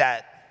I eat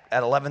that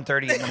at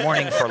 11:30 in the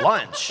morning for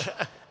lunch?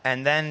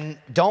 And then,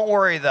 don't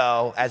worry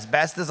though, as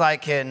best as I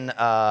can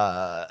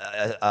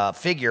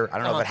figure, I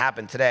don't know if it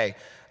happened today,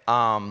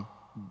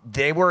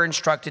 they were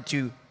instructed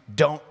to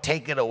don't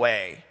take it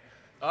away.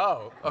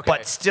 Oh, okay.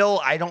 But still,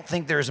 I don't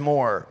think there's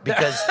more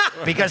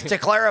because to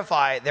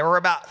clarify, there were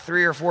about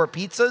 3 or 4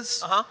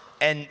 pizzas,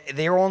 and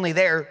they were only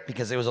there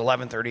because it was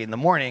 11:30 in the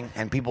morning,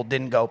 and people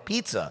didn't go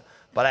pizza.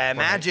 But I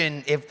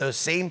imagine if those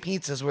same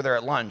pizzas were there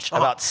at lunch,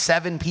 about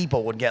 7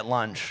 people would get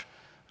lunch.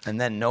 And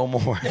then no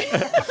more.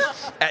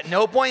 At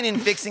no point in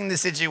fixing the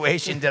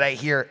situation did I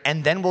hear,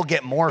 and then we'll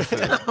get more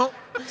food.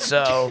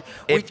 So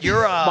if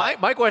you're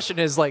my question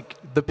is like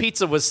the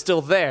pizza was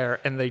still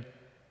there, and it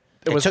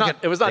was not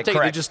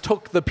taken. They just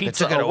took the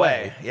pizza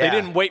away. Yeah. They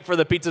didn't wait for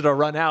the pizza to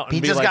run out and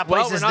Pizza's be like, got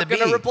places well, we're not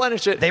going to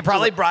replenish it. They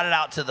probably brought it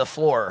out to the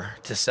floor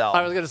to sell.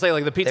 I was going to say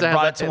like the pizza They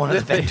brought it to one of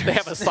the vendors. They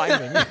have a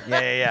signing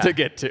to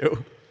get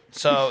to.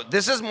 So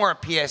this is more a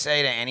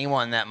PSA to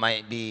anyone that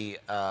might be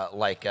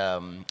like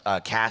a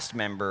cast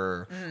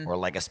member or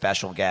like a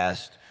special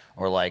guest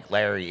or like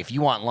Larry. If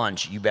you want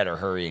lunch, you better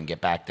hurry and get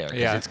back there.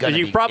 Yeah, it's gonna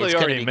you probably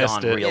already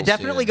missed it. Yeah,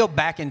 definitely go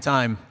back in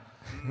time.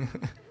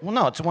 Well,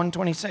 no, it's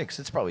 1:26.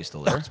 It's probably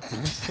still there.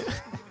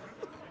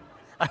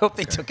 I hope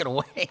they took it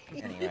away.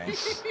 Anyway.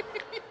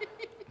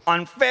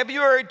 On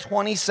February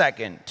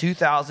 22nd,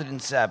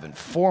 2007,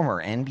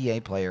 former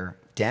NBA player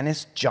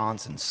Dennis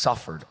Johnson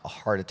suffered a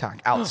heart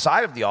attack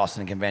outside of the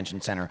Austin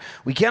Convention Center.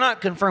 We cannot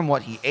confirm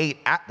what he ate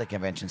at the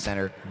convention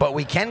center, but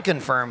we can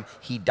confirm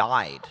he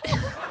died.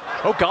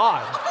 Oh,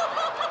 God.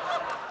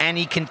 And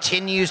he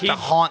continues to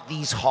haunt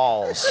these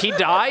halls. He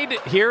died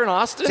here in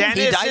Austin?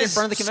 Dennis's He died in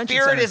front of the convention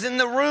spirit center. is in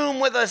the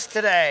room with us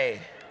today.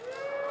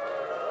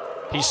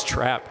 He's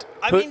trapped.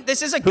 I mean,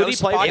 this is a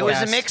ghost play podcast. It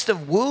was a mix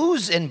of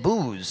woos and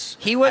boos.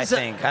 He was. I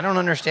think. I don't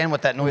understand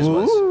what that noise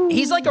was.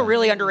 He's like a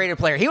really underrated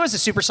player. He was a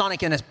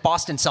Supersonic and a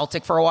Boston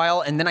Celtic for a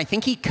while, and then I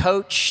think he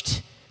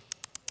coached.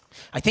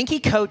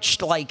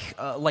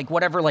 Like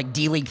whatever like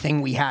D League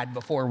thing we had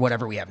before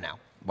whatever we have now.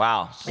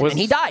 Wow. And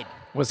he died.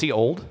 Was he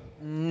old?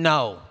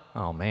 No.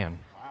 Oh, man.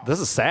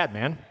 This is sad,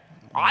 man.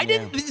 I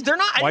didn't. They're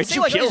not. I Why'd didn't say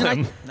you like kill it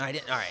was him? No, I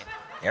didn't. All right.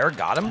 Eric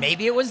got him?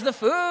 Maybe it was the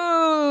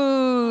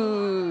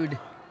food.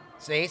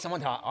 See,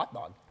 someone hot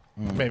dog.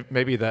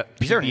 Maybe that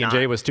These are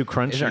PB&J was too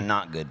crunchy. These are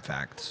not good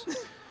facts.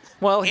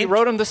 Well, he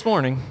wrote them this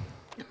morning.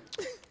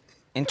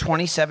 In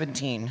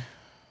 2017,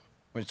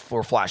 which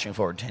we're flashing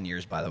forward 10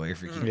 years, by the way,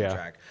 if you're keeping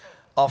track,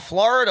 a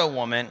Florida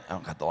woman, I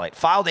don't got the light,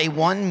 filed a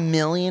 $1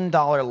 million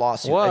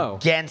lawsuit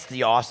against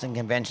the Austin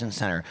Convention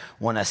Center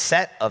when a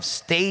set of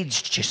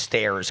stage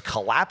stairs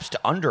collapsed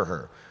under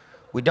her.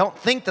 We don't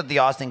think that the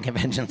Austin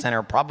Convention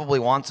Center probably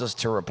wants us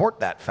to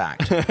report that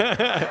fact.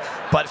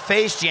 But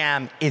Face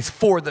Jam is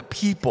for the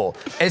people,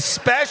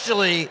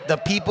 especially the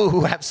people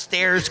who have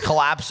stairs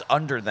collapse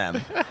under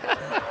them.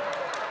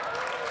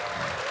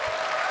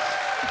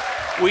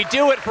 We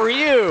do it for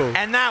you.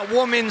 And that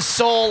woman's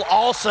soul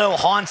also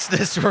haunts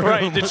this room.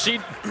 Right, did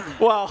she?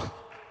 Well,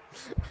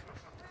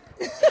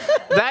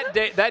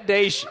 that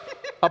day,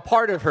 a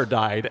part of her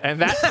died,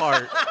 and that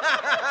part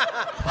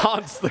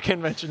haunts the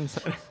convention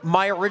center.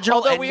 My original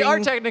Although ending, we are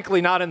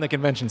technically not in the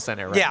convention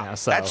center right now,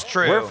 so that's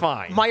true. We're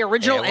fine. My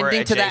original Yeah, we're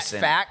ending to that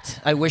adjacent. fact,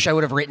 I wish I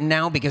would have written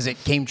now because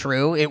it came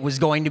true. It was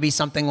going to be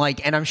something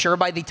like, and I'm sure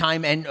by the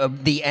time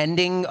the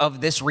ending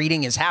of this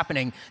reading is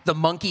happening, the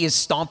monkey is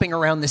stomping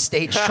around the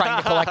stage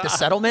trying to collect the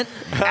settlement.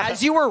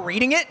 As you were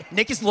reading it,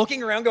 Nick is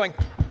looking around going,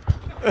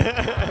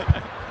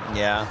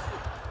 Yeah.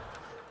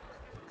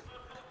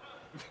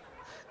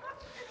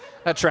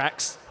 That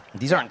tracks.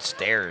 These aren't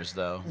stairs,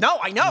 though. no,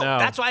 I know. No,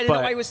 That's why I didn't know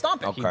but- why he was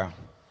stomping. Okay.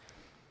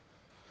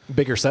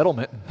 Bigger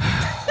settlement.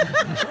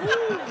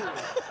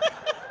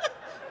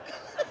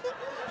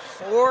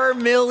 $4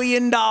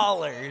 million.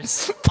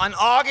 On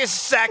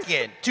August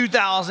 2nd,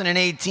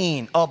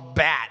 2018, a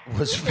bat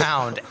was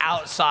found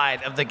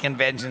outside of the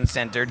convention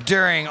center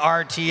during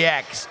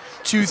RTX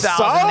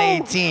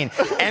 2018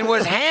 and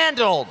was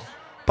handled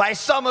by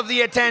some of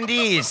the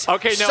attendees.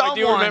 Okay, no, I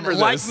do remember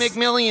like this.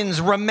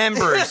 McMillions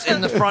remembers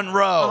in the front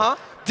row.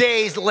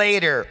 Days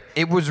later,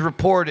 it was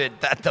reported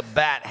that the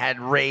bat had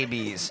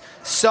rabies.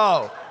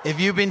 So, if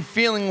you've been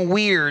feeling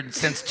weird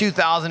since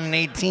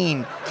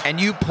 2018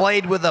 and you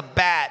played with a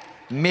bat,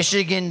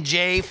 Michigan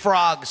J.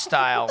 Frog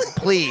style,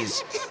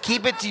 please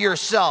keep it to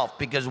yourself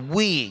because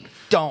we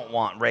don't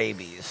want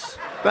rabies.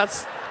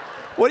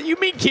 What do you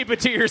mean keep it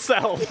to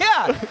yourself?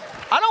 Yeah.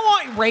 I don't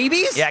want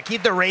rabies. Yeah,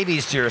 keep the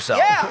rabies to yourself.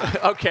 Yeah.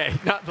 Okay,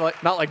 not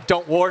like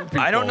don't warn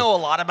people. I don't know a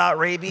lot about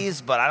rabies,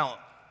 but I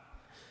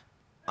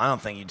I don't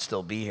think you'd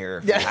still be here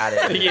if you had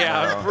it.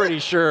 Yeah, I'm pretty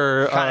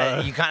sure.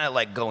 You kind of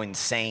like go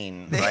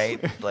insane, right?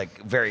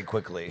 Like very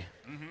quickly.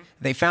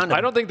 They found. I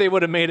don't think they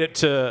would have made it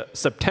to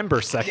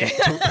September 2nd,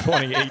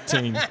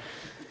 2018.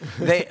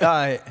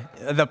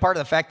 The part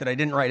of the fact that I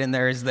didn't write in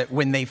there is that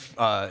when they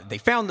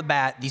found the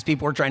bat, these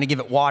people were trying to give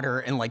it water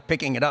and like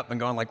picking it up and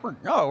going like,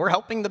 we're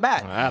helping the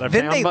bat.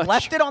 Then they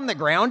left it on the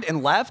ground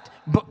and left,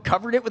 but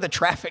covered it with a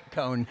traffic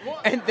cone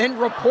and then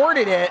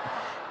reported it.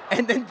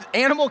 And then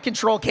animal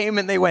control came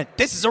and they went,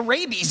 this is a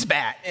rabies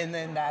bat. And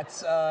then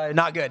that's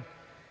not good.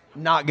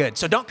 Not good.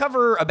 So don't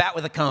cover a bat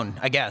with a cone,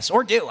 I guess.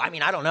 Or do. I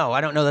mean, I don't know.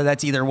 I don't know that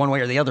that's either one way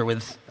or the other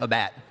with a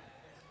bat.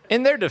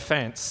 In their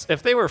defense,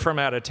 if they were from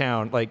out of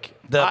town, like...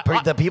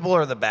 The people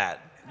or the bat?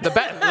 The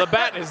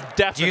bat is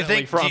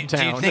definitely from town.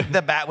 Do you think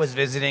the bat was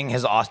visiting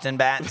his Austin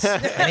bats?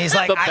 And he's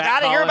like, I got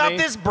to hear about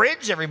this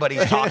bridge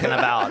everybody's talking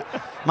about.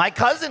 My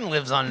cousin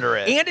lives under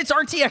it. And it's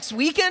RTX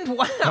weekend?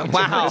 Wow.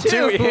 Wow.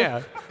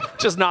 Yeah.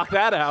 Just knock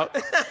that out.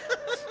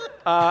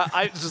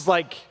 I was just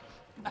like...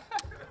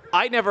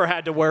 I never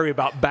had to worry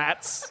about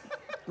bats.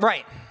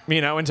 Right.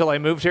 Until I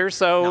moved here,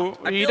 so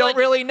you don't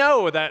really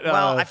know that.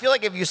 Well, I feel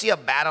like if you see a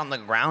bat on the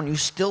ground, you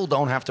still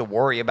don't have to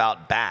worry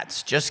about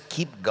bats. Just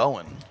keep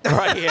going.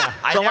 Right, yeah.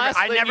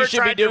 I never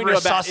tried to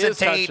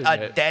resuscitate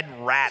a dead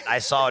rat I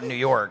saw in New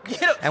York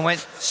and went,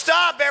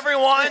 stop,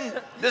 everyone.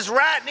 This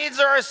rat needs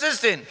our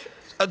assistant.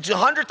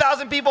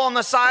 100,000 people on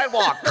the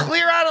sidewalk.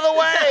 Clear out of the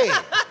way.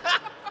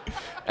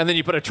 And then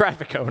you put a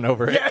traffic cone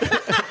over it.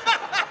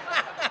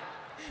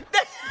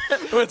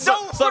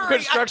 Some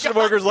construction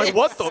workers like,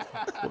 what the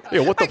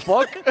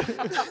fuck?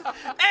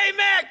 Hey,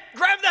 Mac,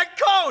 grab that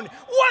cone.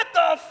 What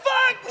the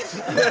fuck?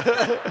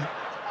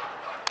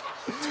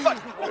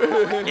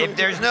 If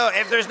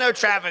there's no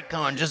traffic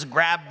cone, just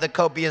grab the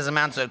copious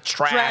amounts of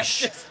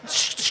trash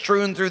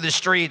strewn through the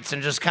streets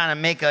and just kind of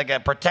make like a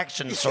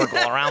protection circle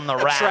around the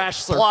rat. Trash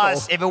circle.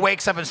 Plus, if it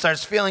wakes up and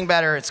starts feeling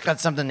better, it's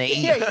got something to eat.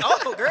 Yeah,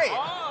 oh, great.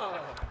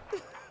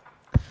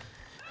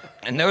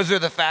 And those are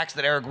the facts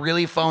that Eric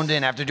really phoned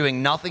in after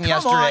doing nothing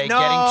yesterday,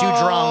 getting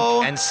too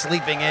drunk, and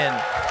sleeping in.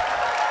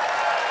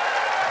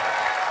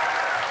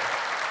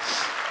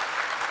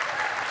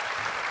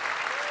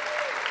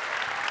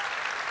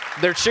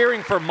 They're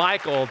cheering for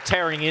Michael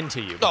tearing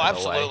into you. Oh,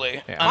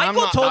 absolutely. Yeah.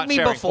 Michael told me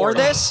before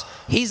this,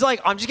 he's like,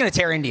 I'm just going to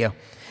tear into you.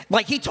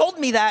 Like, he told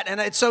me that,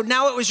 and so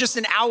now it was just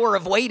an hour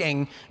of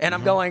waiting, and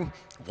I'm going...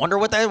 Wonder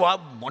what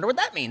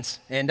that means,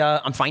 and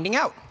I'm finding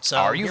out. So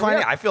are you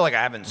finding? I feel like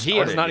I haven't started. He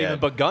has not yet. even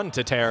begun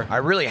to tear. I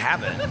really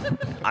haven't.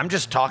 I'm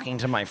just talking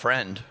to my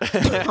friend.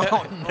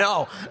 Oh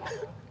no!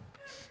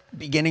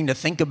 Beginning to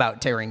think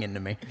about tearing into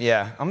me.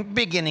 Yeah, I'm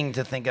beginning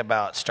to think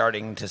about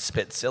starting to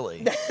spit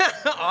silly.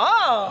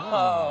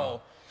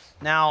 Oh.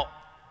 Now,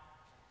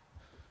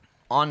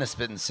 on to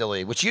spitting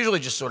silly, which usually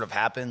just sort of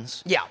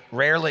happens. Yeah.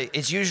 Rarely.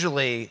 It's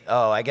usually,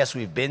 I guess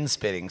we've been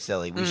spitting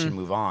silly. We should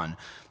move on.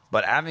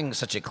 But having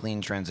such a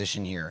clean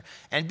transition here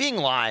and being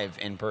live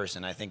in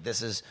person, I think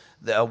this is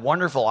a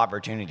wonderful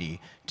opportunity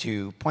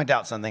to point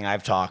out something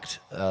I've talked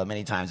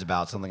many times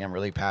about, something I'm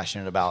really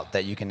passionate about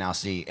that you can now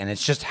see. And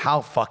it's just how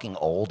fucking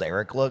old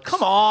Eric looks.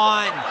 Come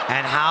on.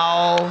 And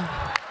how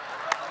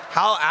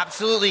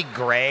absolutely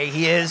gray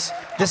he is.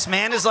 This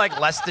man is like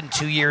less than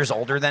 2 years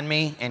older than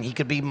me, and he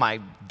could be my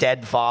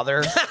dead father.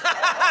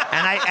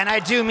 and I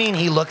do mean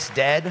he looks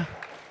dead.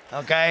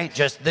 Okay,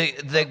 just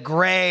the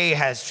gray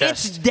has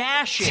just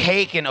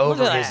taken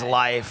over his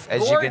life,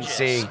 as you can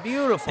see.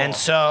 Beautiful. And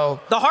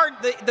so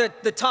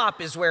the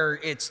top is where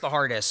it's the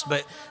hardest,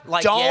 but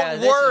like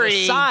don't worry,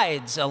 the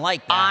sides are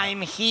like that.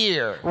 I'm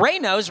here. Ray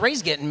knows.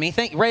 Ray's getting me.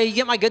 Ray, you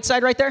get my good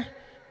side right there.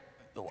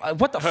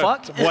 What the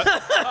fuck? What?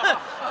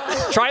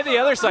 Try the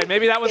other side.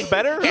 Maybe that one's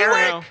better.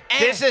 Eric,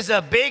 this is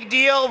a big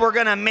deal. We're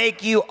gonna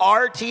make you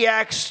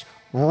RTX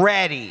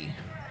ready.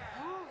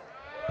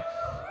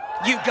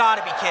 You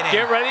gotta be kidding.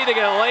 Get ready to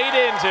get laid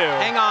into.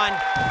 Hang on.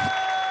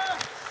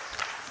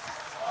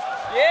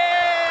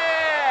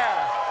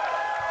 Yeah!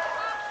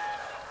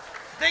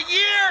 The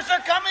years are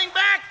coming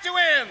back to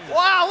him.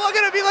 Wow, look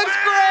at him. He looks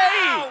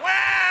great.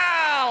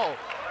 Wow!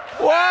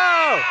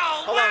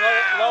 Hold on,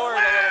 lower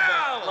it a little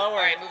bit. Lower. All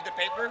right, move the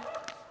paper.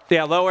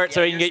 Yeah, lower it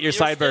so you can get your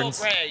sideburns.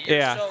 Still gray.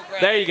 You're so gray.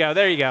 There you go.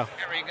 There we go.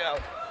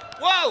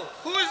 Whoa!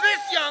 Who is this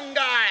young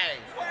guy?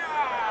 Wow!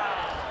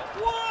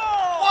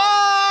 Whoa!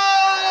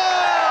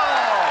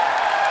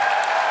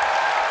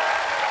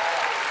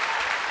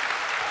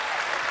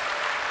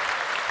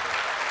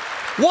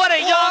 What a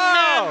young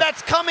man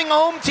that's coming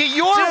home to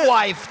your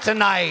wife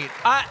tonight.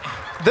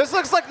 This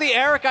looks like the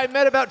Eric I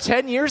met about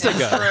 10 years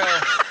ago.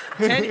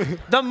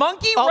 The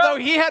monkey wrote... Although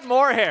he had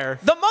more hair.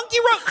 The monkey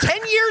wrote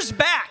 10 years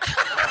back.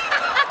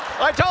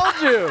 I told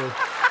you.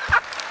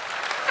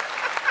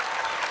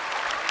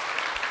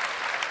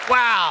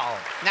 Wow.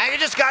 Now you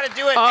just got to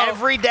do it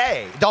every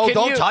day.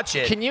 Don't touch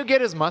it. Can you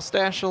get his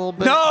mustache a little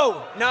bit?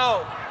 No.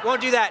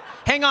 Won't do that.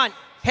 Hang on.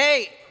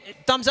 Hey,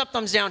 thumbs up,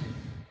 thumbs down.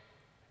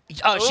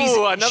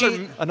 Oh,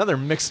 another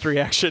mixed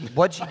reaction.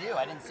 What'd you do?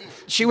 I didn't see it.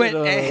 She went.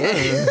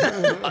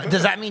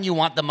 Does that mean you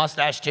want the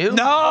mustache too?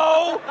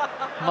 No.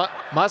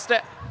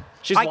 Mustache.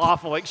 She's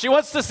waffling. She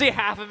wants to see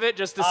half of it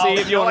just to see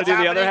if you want to do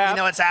the other half. You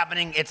know what's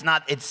happening? It's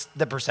not. It's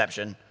the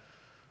perception.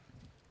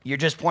 You're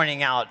just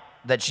pointing out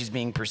that she's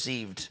being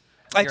perceived.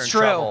 It's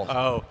true. Trouble.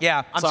 Oh.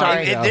 Yeah, I'm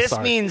sorry. If this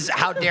means,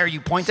 how dare you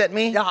point at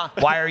me?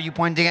 Why are you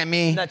pointing at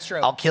me? That's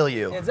true. I'll kill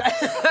you.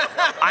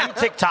 I'm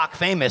TikTok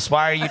famous.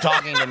 Why are you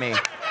talking to me?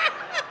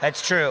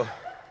 That's true.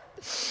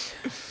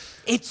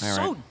 It's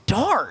so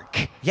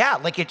dark. Yeah,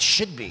 like it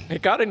should be.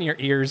 It got in your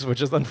ears,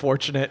 which is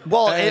unfortunate.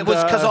 Well, it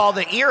was because all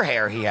the ear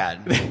hair he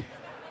had.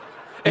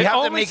 It have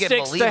only to make sticks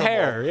it believable. To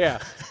hair. Yeah.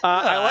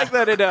 I like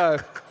that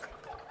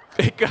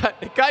it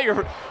got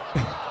your.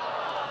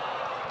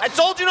 I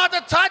told you not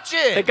to touch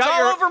it. It's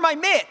all over my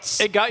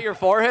mitts. It got your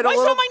forehead a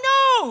little. Why is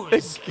it on my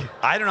nose?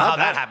 I don't know how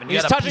that happened.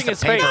 He's touching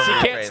his face. He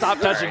can't stop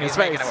touching his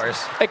face.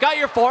 It got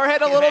your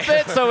forehead a little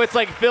bit, so it's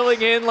like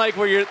filling in like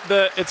where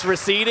it's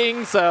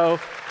receding. So,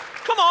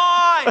 come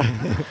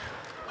on.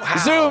 Wow.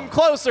 Zoom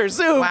closer.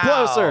 Zoom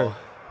closer.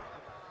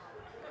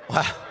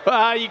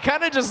 Wow. You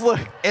kind of just look.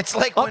 It's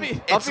like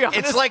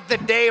it's like the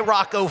day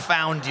Rocco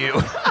found you.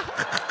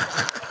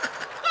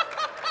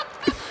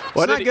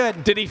 What not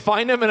good. Did he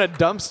find him in a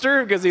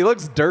dumpster? Because he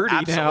looks dirty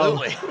now.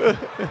 Absolutely.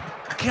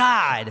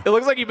 God. It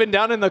looks like you've been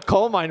down in the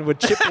coal mine with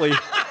Chipley.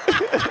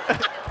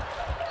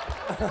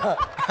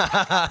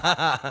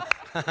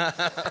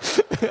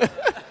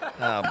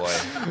 Oh, boy.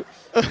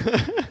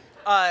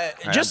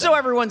 Just so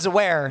everyone's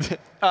aware,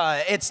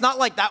 it's not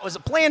like that was a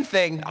planned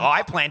thing. Oh,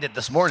 I planned it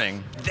this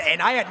morning.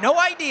 And I had no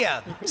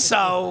idea.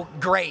 So,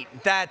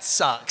 great. That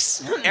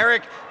sucks.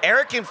 Eric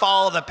can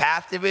follow the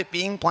path of it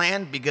being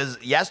planned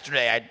because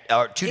yesterday,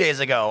 2 days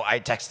ago, I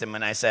texted him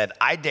and I said,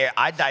 I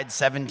dyed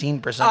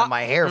 17% of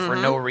my hair for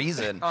no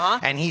reason.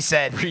 And he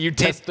said, were you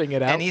testing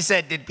it out? And he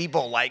said, did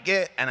people like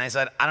it? And I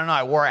said, I don't know.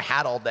 I wore a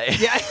hat all day.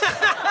 Yeah.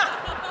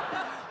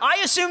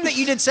 I assumed that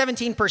you did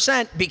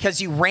 17% because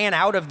you ran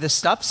out of the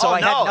stuff, so I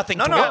had nothing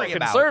to worry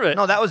about. Conserve it.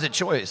 No, that was a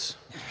choice.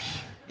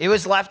 It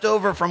was left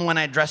over from when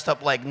I dressed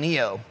up like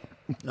Neo.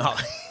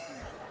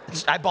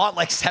 I bought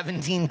like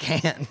 17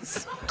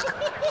 cans.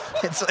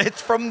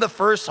 It's from the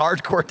first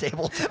hardcore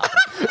tabletop.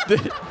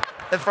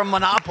 It's from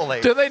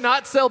Monopoly. Do they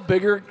not sell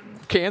bigger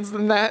cans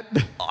than that?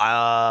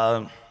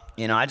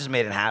 I just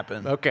made it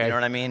happen. Okay. You know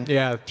what I mean?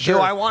 Yeah, sure.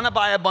 Do I want to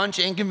buy a bunch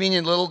of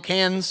inconvenient little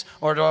cans,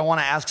 or do I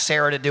want to ask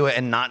Sarah to do it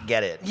and not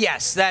get it?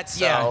 Yes, that's,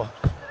 So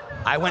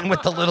I went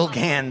with the little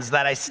cans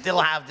that I still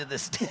have to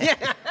this day.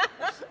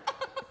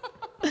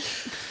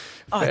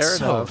 Fair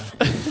enough.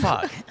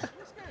 Fuck.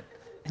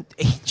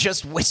 He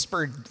just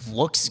whispered,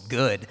 looks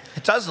good.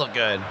 It does look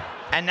good.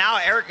 And now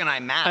Eric and I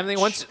match. I mean,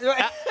 I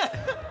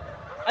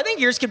think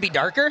yours could be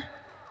darker.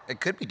 It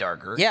could be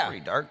darker. Yeah. It's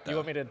pretty dark, though. You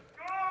want me to?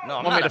 No,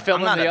 I'm Want me to fill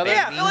in the other?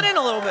 Yeah, fill it in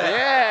a little bit.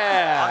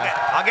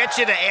 Yeah. I'll get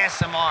you to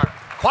ASMR.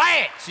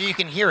 Quiet, so you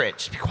can hear it.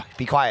 Just be quiet.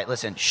 Be quiet.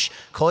 Listen. Shh.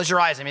 Close your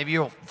eyes, and maybe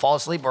you'll fall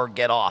asleep or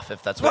get off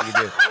if that's what you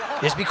do.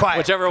 Just be quiet.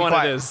 Whichever one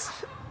quiet. it is.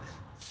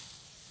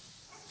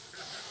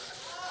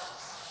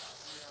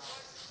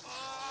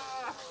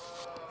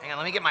 Hang on,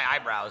 let me get my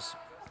eyebrows.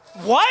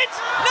 What?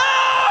 No!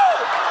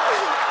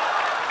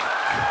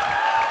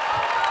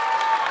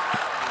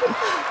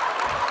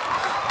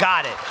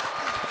 Got it.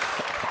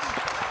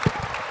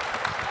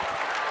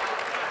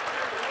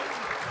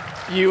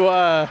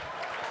 Now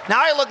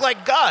I look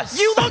like Gus.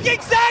 You look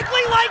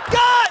exactly like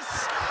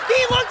Gus!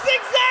 He looks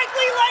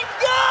exactly like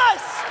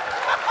Gus!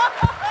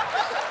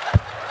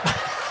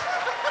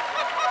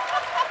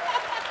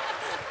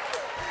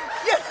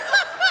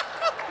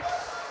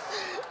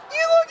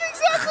 You look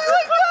exactly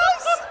like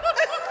Gus!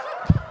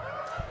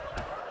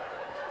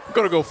 I'm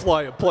gonna go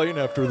fly a plane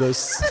after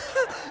this.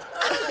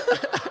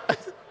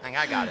 Hang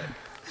on, I got it.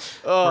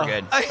 We're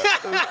good.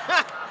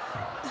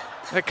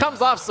 It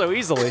comes off so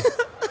easily.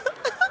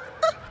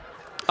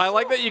 I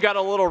like that you got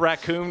a little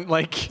raccoon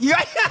like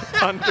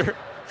under.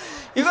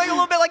 You look a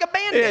little bit like a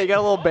bandit. Yeah, you got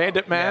a little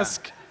bandit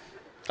mask.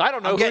 Yeah. I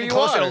don't know I'm getting who you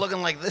closer are. to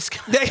looking like this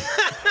guy.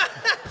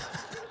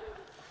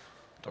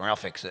 Don't worry, I'll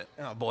fix it.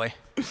 Oh boy.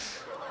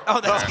 Oh,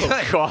 that's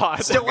good.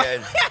 God. Still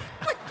good.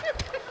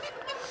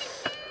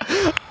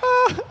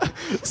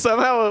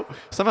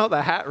 Somehow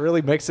the hat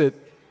really makes it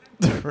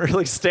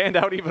really stand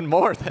out even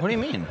more. What do you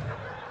mean?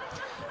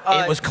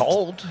 It was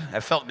cold.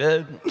 It felt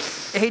good.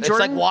 Hey, Jordan. It's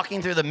like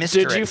walking through the mist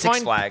at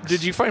Six Flags.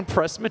 Did you find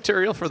press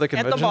material for the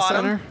convention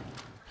center?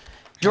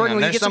 Jordan,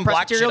 will you There's get some press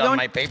black shit material on going?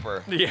 my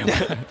paper. Yeah,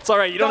 it's all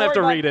right. You don't have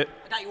to read it.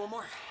 I got you one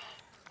more.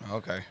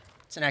 Okay.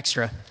 It's an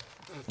extra.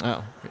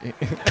 Oh.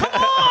 Come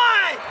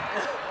on!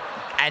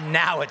 And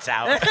now it's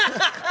out.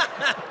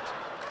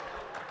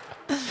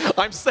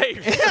 I'm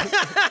safe.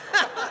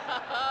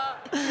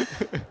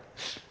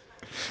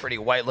 Pretty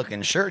white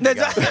looking shirt you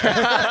got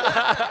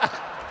there.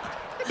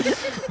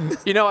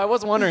 You know, I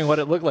was wondering what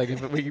it looked like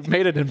if we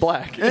made it in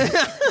black.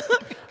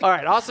 All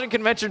right, Austin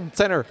Convention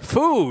Center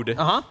food.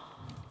 Uh-huh.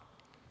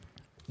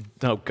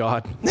 Oh,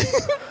 God.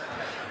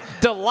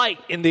 Delight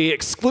in the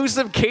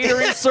exclusive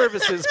catering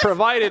services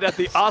provided at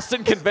the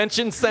Austin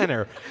Convention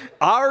Center.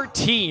 Our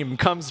team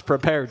comes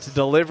prepared to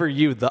deliver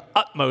you the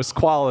utmost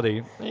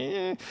quality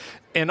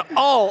in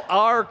all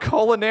our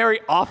culinary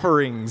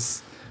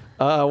offerings.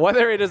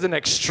 Whether it is an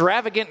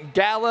extravagant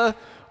gala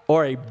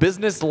or a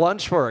business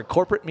lunch for a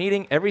corporate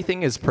meeting,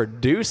 everything is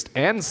produced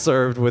and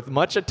served with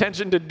much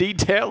attention to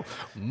detail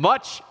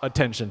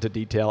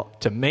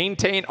to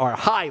maintain our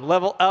high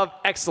level of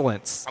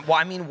excellence. Well,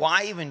 I mean,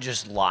 why even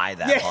just lie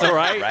that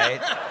hard,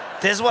 right?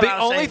 This is what the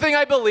only thing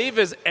I believe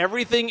is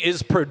everything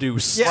is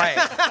produced. Yeah.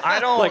 Right. I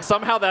don't like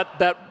somehow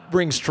that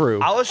rings true.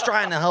 I was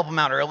trying to help him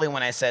out early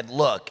when I said,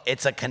 look,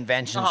 it's a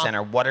convention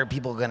center. What are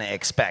people going to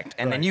expect?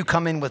 And then you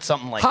come in with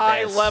something like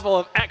high this. level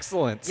of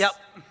excellence. Yep.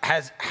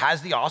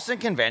 Has the Austin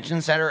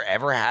Convention Center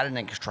ever had an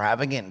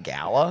extravagant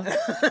gala?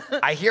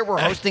 I hear we're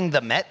hosting the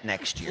Met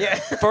next year. Yeah.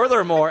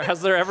 Furthermore,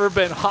 has there ever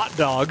been hot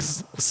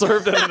dogs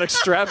served at an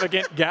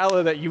extravagant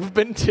gala that you've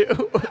been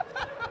to?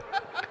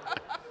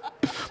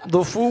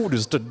 The food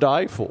is to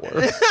die for.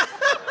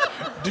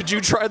 Did you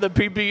try the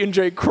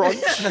PB&J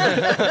Crunch?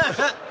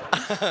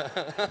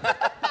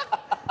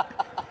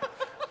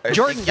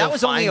 Jordan, that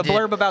was only a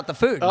blurb about the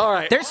food. All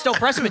right. There's still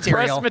press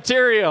material. Press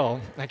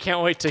material. I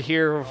can't wait to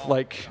hear,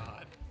 like,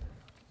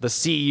 the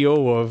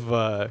CEO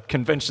of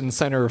Convention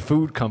Center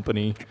Food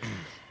Company.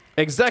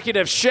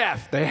 Executive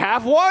Chef. They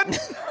have one?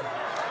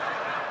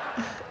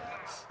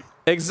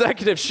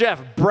 Executive Chef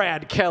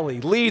Brad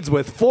Kelly leads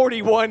with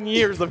 41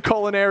 years of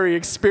culinary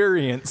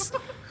experience.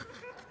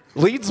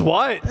 Leads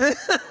what?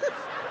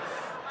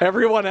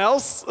 Everyone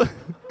else?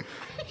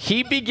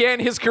 He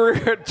began his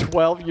career at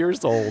 12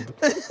 years old.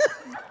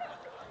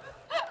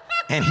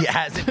 And he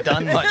hasn't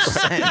done much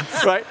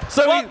since. Right?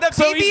 So the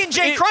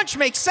PB&J Crunch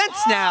makes sense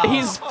now.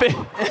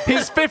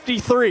 He's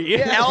 53.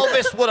 Yeah.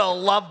 Elvis would have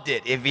loved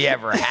it if he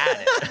ever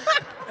had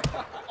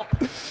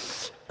it.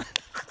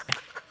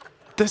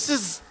 This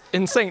is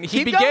insane. He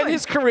Keep began going.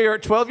 his career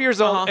at 12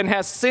 years old and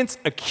has since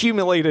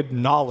accumulated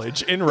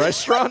knowledge in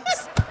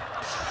restaurants.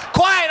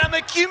 Quiet, I'm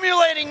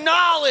accumulating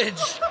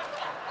knowledge.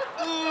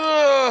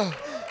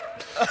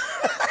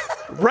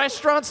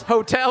 Restaurants,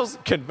 hotels,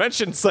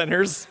 convention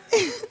centers,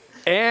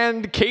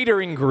 and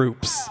catering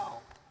groups.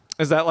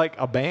 Is that like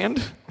a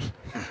band?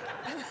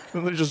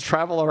 They just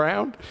travel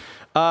around?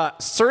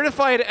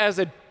 Certified as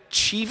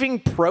Achieving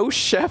Pro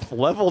Chef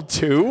Level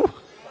 2.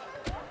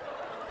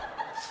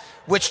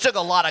 Which took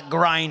a lot of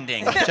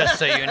grinding, just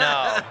so you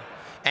know.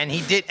 And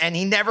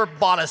he never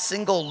bought a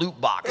single loot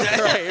box.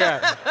 Right,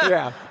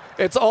 yeah.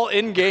 It's all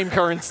in-game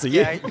currency.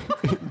 Yeah.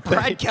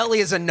 Brad Kelly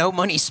is a no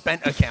money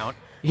spent account.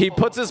 He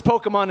puts his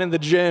Pokemon in the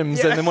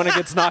gyms, and then when it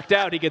gets knocked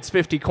out, he gets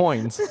 50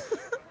 coins.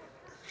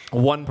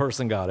 One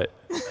person got it.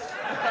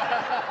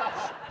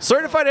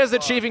 Certified as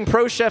Achieving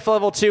Pro Chef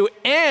Level 2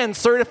 and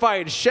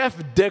Certified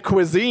Chef de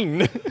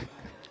Cuisine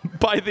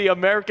by the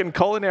American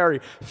Culinary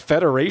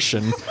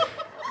Federation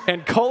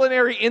and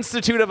Culinary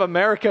Institute of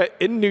America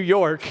in New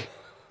York,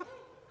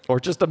 or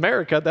just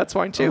America, that's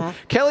fine too.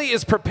 Kelly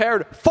is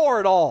prepared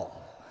for it all.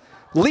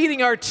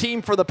 Leading our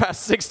team for the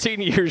past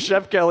 16 years,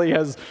 Chef Kelly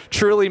has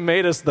truly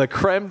made us the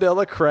creme de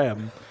la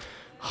creme.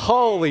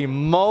 Holy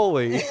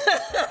moly.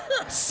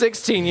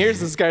 16 years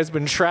this guy's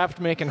been trapped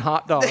making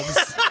hot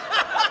dogs.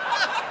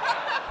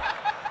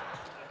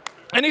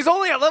 And he's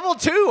only at level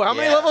 2. How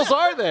many levels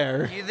are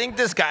there? Do you think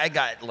this guy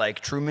got, like,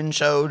 Truman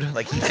showed?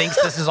 Like, he thinks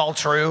this is all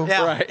true?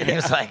 Yeah. Right. And he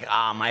was like,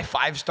 my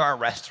 5-star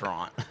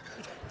restaurant.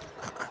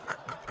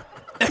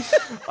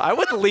 I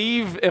would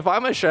leave, if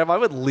I'm a chef, I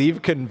would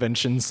leave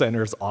convention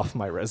centers off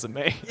my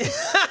resume.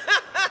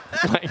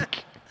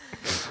 Like,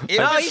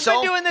 He's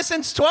been doing this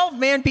since 12,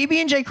 man.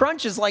 PB&J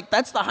Crunch is like,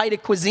 that's the height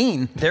of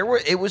cuisine. There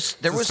was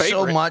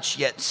so much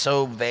yet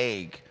so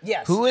vague.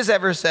 Yes. Who has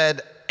ever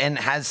said and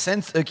has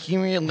since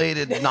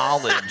accumulated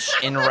knowledge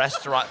in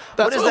restaurant?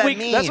 What does that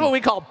mean? That's what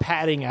we call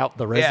padding out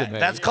the resume. Yeah,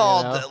 that's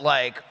called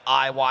like,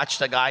 I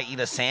watched a guy eat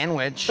a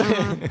sandwich.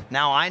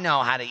 Now I know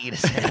how to eat a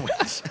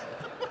sandwich.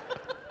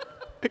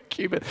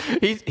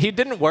 He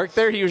didn't work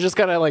there. He was just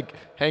kind of like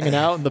hanging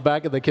out in the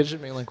back of the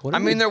kitchen, being like,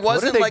 there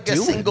wasn't like a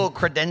single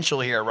credential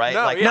here, right?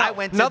 No, like, I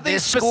went to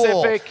this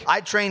specific. School.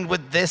 I trained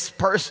with this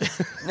person.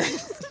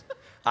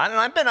 I don't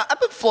know. I've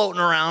been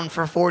floating around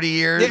for 40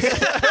 years.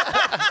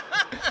 I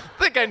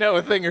think I know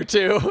a thing or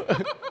two.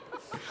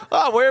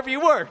 Oh, where have you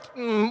worked?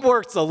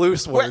 Worked's a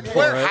loose word for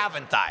where it.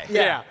 haven't I?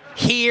 Yeah.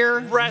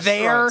 Here,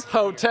 there,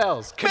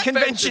 hotels,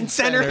 convention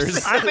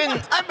centers. I've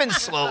been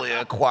slowly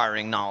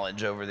acquiring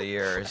knowledge over the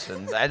years,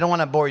 and I don't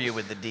want to bore you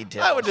with the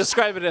details. I would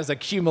describe it as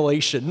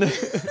accumulation.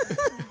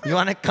 You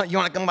want to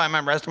come by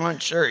my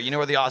restaurant? Sure. You know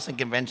where the Austin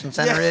Convention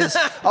Center is?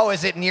 Oh,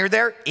 is it near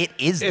there? It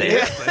is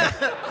there.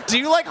 Do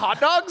you like hot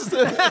dogs?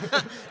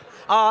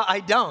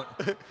 I don't.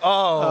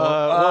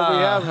 Well,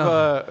 we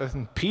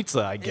have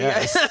pizza, I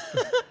guess.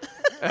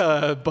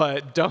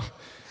 But don't.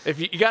 If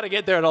you got to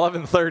get there at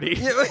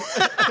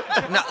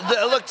 11:30.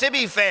 No, look. To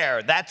be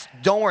fair,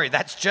 don't worry.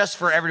 That's just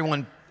for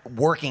everyone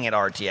working at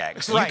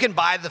RTX. Right. You can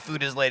buy the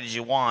food as late as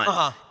you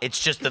want. It's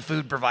just the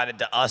food provided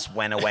to us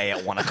went away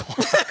at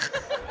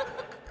 1:00.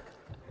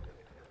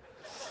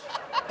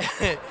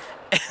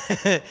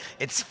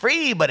 It's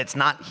free, but it's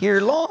not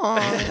here long.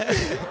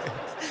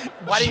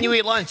 Why didn't you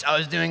eat lunch? I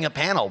was doing a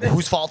panel.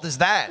 Whose fault is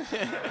that?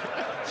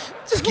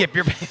 Skip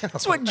your panel.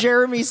 That's what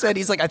Jeremy said.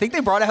 He's like, I think they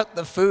brought out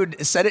the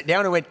food, set it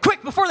down, and went,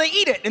 quick, before they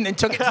eat it, and then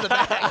took it to the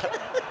bag.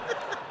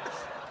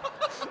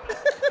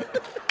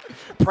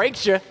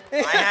 Pranked you.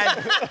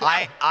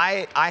 I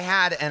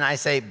had, and I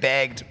say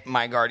begged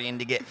my guardian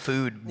to get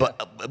food,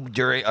 but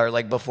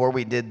before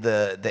we did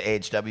the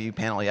AHW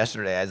panel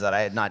yesterday, I said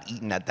I had not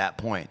eaten at that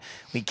point.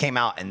 We came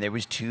out and there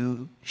was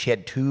she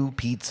had 2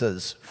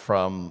 pizzas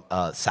from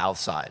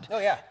Southside. Oh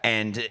yeah.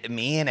 And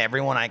me and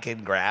everyone I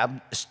could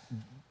grab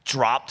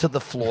dropped to the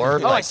floor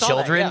like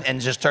children and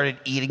just started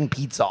eating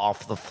pizza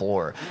off the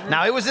floor.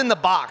 Now it was in the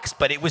box,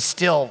 but it was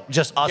still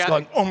just us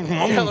going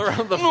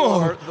around the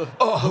floor.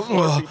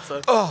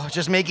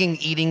 just making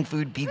eating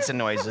food pizza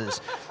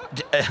noises.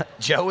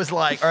 Joe was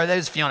like, or that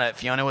was Fiona.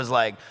 Fiona was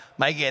like,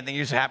 Mikey, I think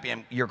you're so happy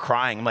you're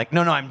crying. I'm like,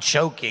 no, I'm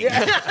choking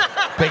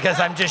because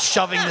I'm just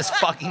shoving this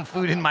fucking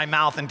food in my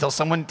mouth until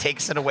someone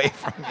takes it away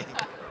from me.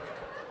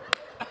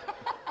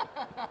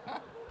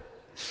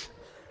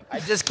 I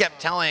just kept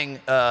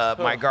telling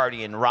my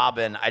guardian,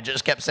 Robin, I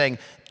just kept saying,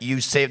 you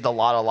saved a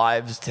lot of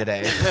lives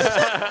today.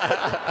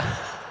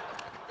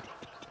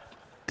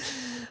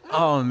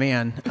 Oh,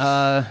 man.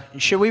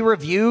 Should we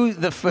review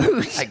the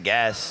food? I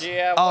guess.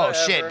 Yeah, Oh,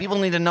 whatever. shit. People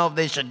need to know if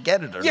they should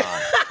get it or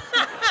not.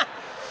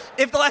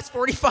 If the last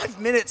 45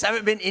 minutes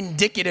haven't been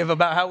indicative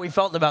about how we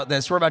felt about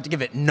this, we're about to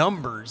give it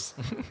numbers.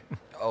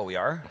 Oh, we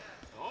are?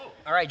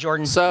 All right,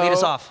 Jordan, So- lead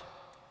us off.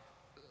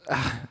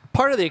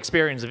 Part of the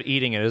experience of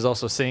eating it is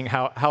also seeing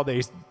how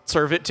they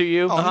serve it to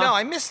you. Oh, no,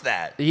 I missed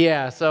that.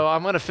 Yeah, so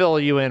I'm going to fill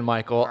you in,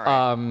 Michael.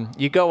 right.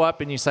 You go up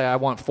and you say, I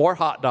want 4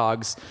 hot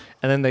dogs,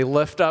 and then they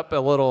lift up a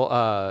little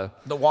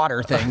The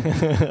water thing.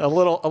 a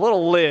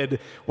little lid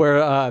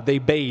where they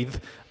bathe.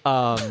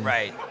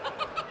 Right.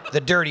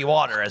 The dirty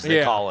water, as they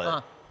Yeah. call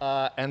it.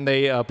 And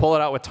they pull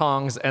it out with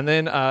tongs, and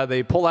then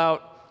they pull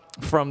out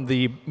from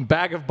the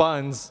bag of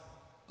buns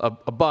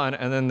a bun,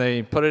 and then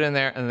they put it in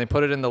there, and they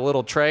put it in the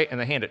little tray, and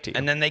they hand it to you.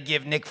 And then they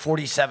give Nick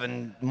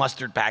 47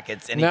 mustard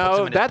packets, and he puts them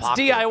No, in that's his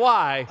pocket.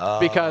 DIY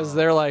because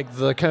they're like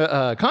the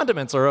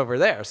condiments are over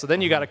there. So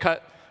then you got to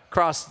cut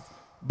across a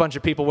bunch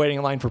of people waiting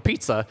in line for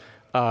pizza.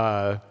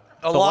 A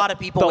lot of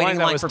people waiting in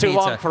that line was for too pizza.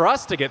 long for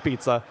us to get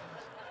pizza.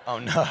 Oh,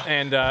 no.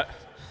 And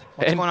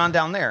What's going on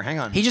down there? Hang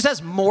on. He just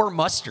has more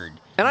mustard.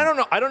 and I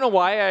don't know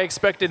why I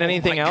expected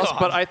anything my else, God.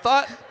 but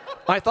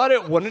I thought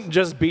it wouldn't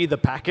just be the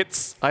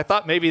packets. I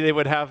thought maybe they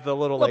would have the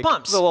little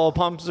pumps. the little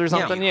pumps or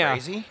something. You Yeah.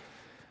 crazy?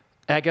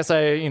 I guess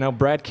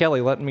Brad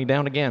Kelly letting me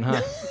down again,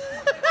 huh?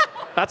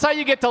 That's how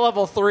you get to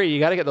level 3. You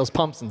got to get those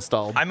pumps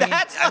installed. I mean,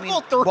 That's I mean,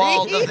 level 3?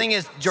 Well, the thing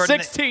is, Jordan,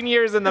 16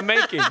 years in the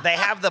making. they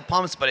have the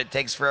pumps, but it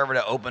takes forever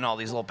to open all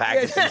these little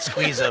packets and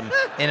squeeze them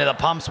into the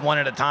pumps one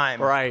at a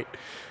time. Right.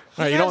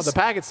 You don't want the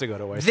packets to go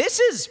to waste. This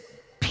is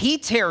P.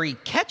 Terry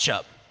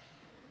ketchup.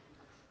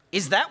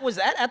 Was that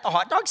at the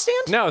hot dog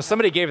stand? No,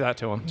 somebody gave that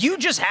to him. You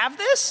just have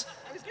this?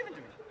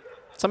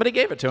 Somebody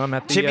gave it to him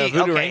at the To be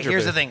Voodoo okay, Ranger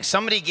here's the booth. thing.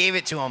 Somebody gave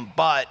it to him,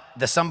 but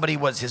the somebody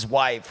was his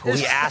wife, who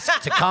he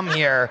asked to come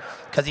here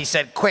because he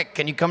said, "Quick,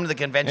 can you come to the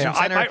convention Yeah,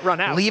 I center? might run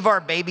out. Leave our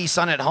baby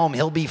son at home.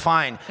 He'll be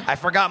fine. I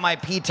forgot my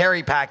P.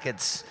 Terry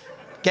packets.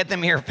 Get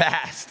them here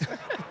fast."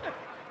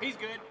 He's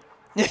good.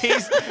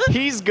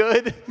 He's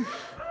good.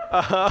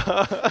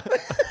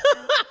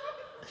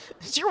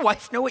 Does your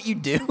wife know what you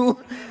do?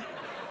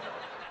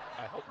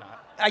 I hope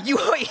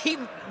not. He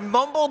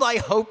mumbled, "I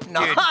hope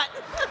not." Dude.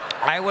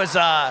 I was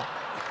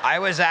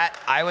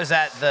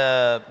at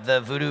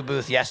the Voodoo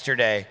booth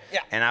yesterday, Yeah.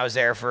 and I was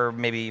there for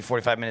maybe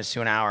 45 minutes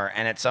to an hour.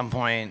 And at some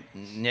point,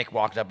 Nick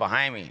walked up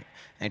behind me, and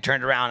he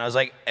turned around. I was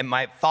like,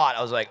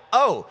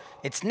 "Oh,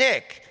 it's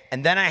Nick."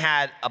 And then I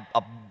had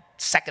a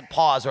second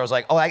pause where I was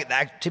like, "Oh,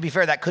 to be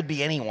fair, that could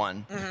be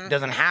anyone. It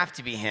doesn't have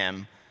to be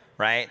him,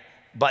 right?"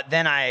 But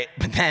then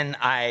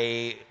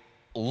I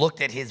looked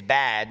at his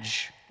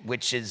badge,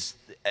 which is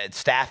a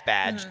staff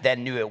badge,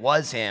 then knew it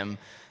was him,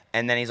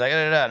 and then he's like,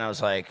 and I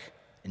was like,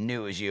 "I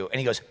knew it was you." And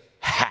he goes,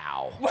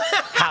 "How?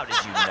 How did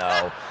you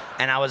know?"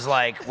 And I was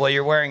like, "Well,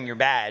 you're wearing your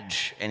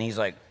badge." And he's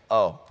like,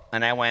 "Oh."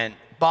 And I went,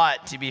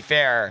 "But to be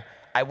fair,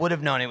 I would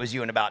have known it was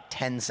you in about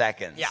 10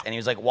 seconds." Yeah. And he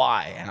was like,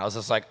 "Why?" And I was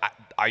just like,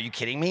 "Are you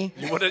kidding me?"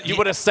 You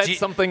would have said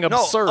something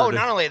absurd. No,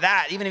 not only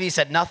that, even if he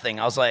said nothing,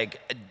 I was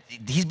like,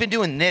 he's been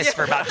doing this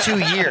for about 2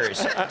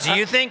 years. Do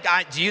you think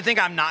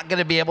I'm not going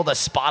to be able to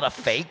spot a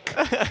fake?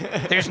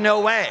 There's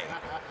no way.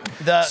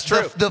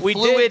 true. The We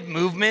fluid did-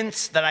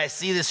 movements that I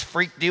see this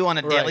freak do on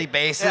a daily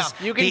basis,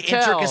 Yeah. You can the tell.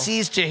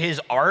 intricacies to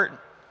his art.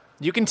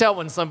 You can tell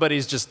when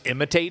somebody's just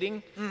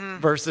imitating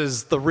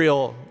versus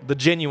the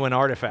genuine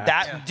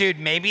artifact. Dude,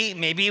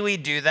 maybe we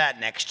do that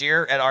next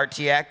year at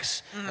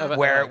RTX,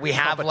 where we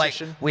have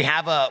competition? we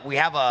have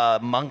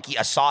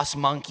a sauce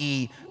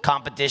monkey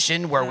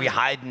competition where we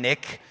hide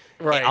Nick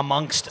Right.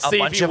 amongst See a if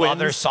bunch he of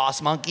other wins.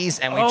 sauce monkeys,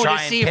 and we Oh, to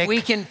try and see if pick,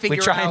 we can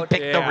figure and out- pick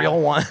the Yeah. real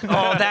one.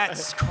 Oh,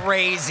 that's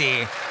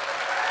crazy.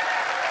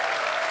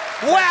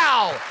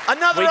 Wow,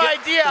 another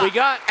idea.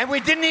 And we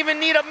didn't even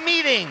need a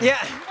meeting.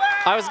 Yeah.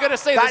 I was gonna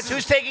say, guys,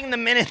 who's taking the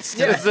minutes?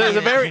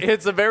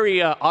 It's a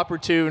very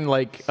opportune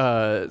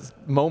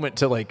moment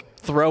to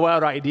throw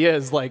out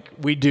ideas like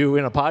we do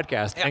in a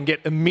podcast and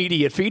get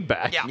immediate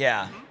feedback.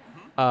 Yeah.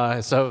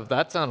 So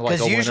that sounded like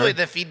a winner. Because usually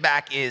the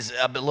feedback is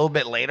a little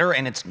bit later,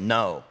 and it's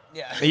no.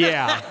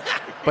 Yeah.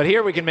 But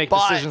here we can make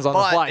decisions on the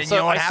fly.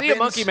 So I see a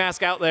monkey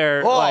mask out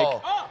there.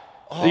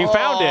 You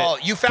found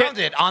it. You found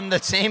it on the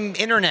same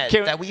internet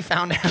that we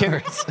found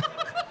ours.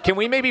 Can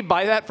we maybe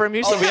buy that from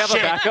you so we have a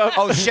backup?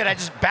 Oh shit! I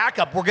just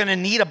backup. We're gonna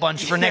need a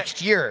bunch for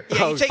next year.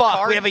 Yeah,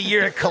 fuck! We have a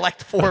year to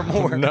collect 4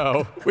 more.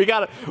 No, we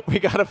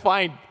gotta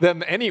find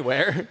them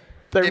anywhere.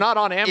 They're not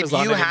on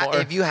Amazon anymore.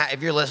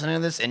 If you're listening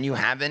to this and you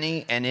have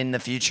any, and in the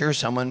future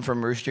someone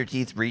from Rooster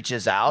Teeth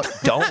reaches out,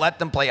 don't let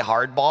them play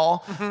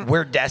hardball.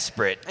 We're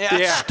desperate.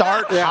 Yeah.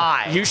 Start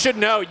high. You should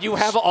know you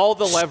have all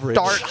the leverage.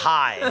 Start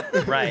high.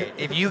 Right.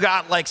 If you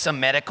got some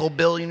medical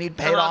bill you need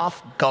paid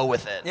off, go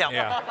with it.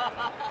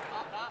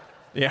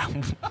 Yeah.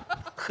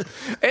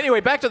 Anyway,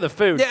 back to the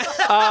food.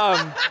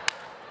 I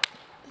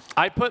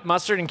put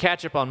mustard and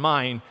ketchup on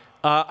mine.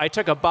 I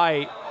took a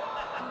bite.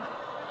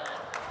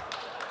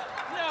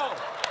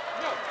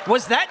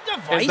 Was that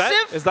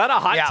divisive? Is that a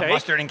hot take? Yeah,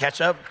 mustard and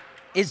ketchup.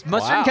 Is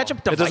mustard and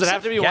ketchup divisive? Does it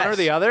have to be one or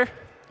the other?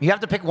 You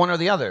have to pick one or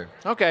the other.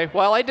 Okay,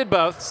 well, I did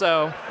both,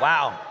 so.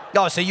 Wow.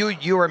 Oh, so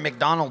you were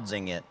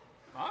McDonald'sing it.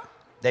 Huh?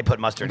 They put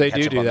mustard and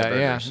ketchup on the burgers.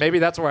 Yeah. Maybe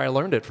that's where I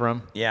learned it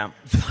from. Yeah.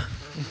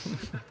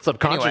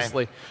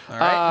 Subconsciously.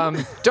 Anyway. All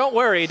right. Don't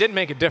worry, it didn't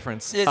make a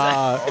difference.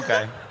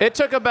 Okay. It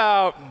took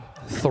about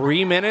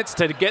 3 minutes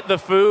to get the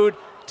food,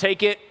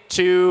 take it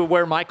to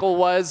where Michael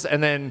was,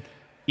 and then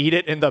eat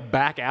it in the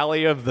back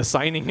alley of the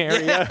signing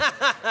area,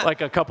 like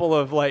a couple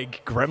of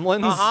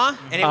gremlins.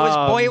 And it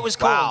was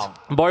cold. Wow.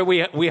 Boy,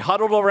 we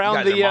huddled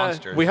around You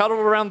guys are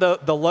monsters.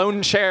 the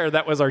lone chair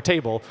that was our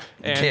table,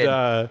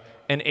 and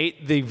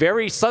ate the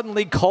very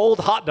suddenly cold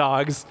hot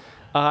dogs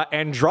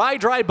and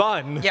dry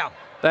bun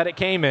that it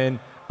came in.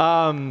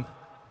 I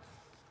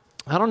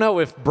don't know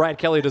if Brad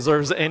Kelly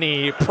deserves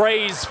any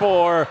praise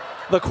for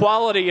the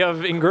quality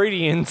of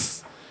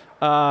ingredients,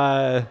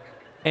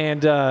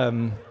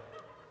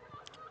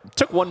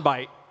 took one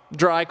bite,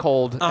 dry,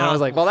 cold, and I was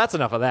like, well, that's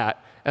enough of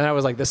that. And I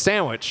was like, the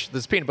sandwich,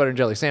 this peanut butter and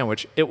jelly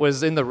sandwich, it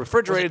was in the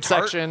refrigerated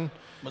section.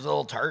 Was it a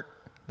little tart?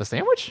 The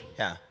sandwich?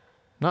 Yeah.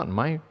 Not in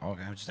my.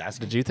 Okay, I'm just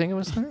asking. Did you think it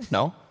was tart?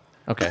 No.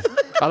 Okay. I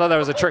thought that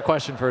was a trick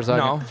question for a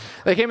second. No.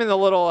 They came in the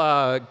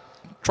little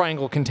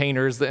triangle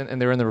containers,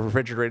 and they were in the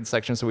refrigerated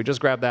section, so we just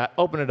grabbed that,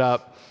 opened it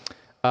up.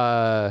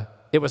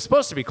 It was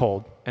supposed to be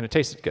cold, and it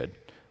tasted good.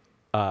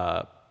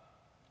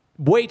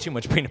 Way too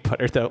much peanut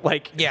butter, though.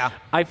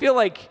 I feel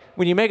like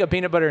when you make a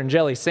peanut butter and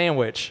jelly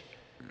sandwich,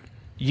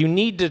 you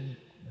need to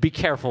be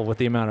careful with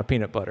the amount of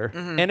peanut butter.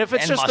 Mm-hmm. And if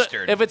it's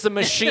if it's a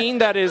machine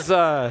that is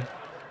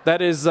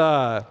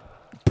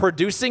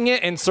producing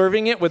it and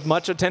serving it with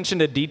much attention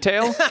to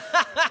detail,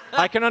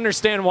 I can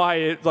understand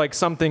why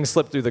something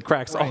slipped through the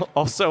cracks. Right.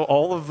 Also,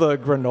 all of the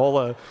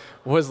granola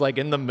was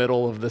in the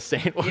middle of the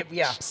sandwich.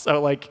 Yeah.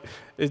 So if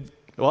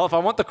I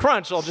want the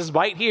crunch, I'll just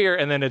bite here,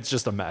 and then it's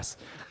just a mess.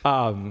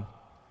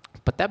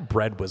 But that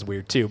bread was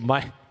weird too.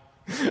 My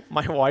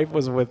wife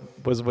was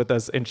with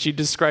us, and she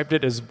described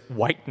it as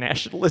white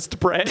nationalist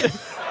bread,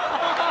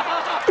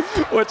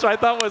 which I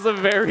thought was a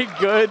very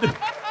good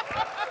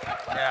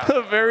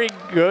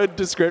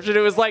description.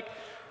 It was like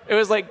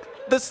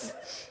this.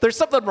 There's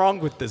something wrong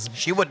with this.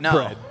 She would know.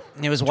 Bread.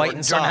 It was white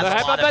and soft. Jordan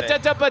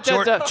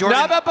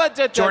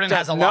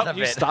has a lot of it.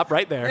 You stop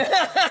right there.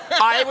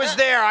 I was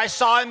there. I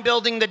saw him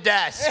building the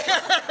desk.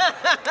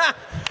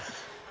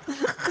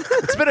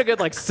 It's been a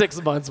good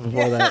 6 months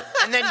before that.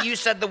 And then you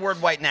said the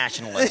word white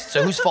nationalist.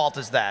 So whose fault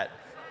is that?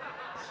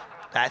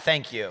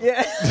 Thank you.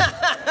 Yeah.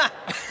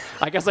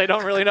 I guess I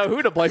don't really know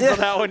who to blame for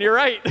that one. You're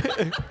right.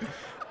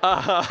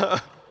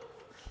 But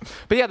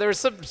yeah, there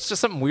was just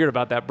something weird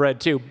about that bread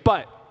too.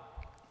 But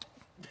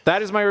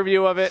that is my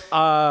review of it.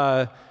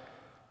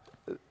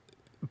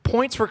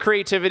 Points for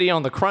creativity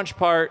on the crunch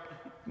part.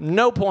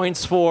 No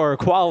points for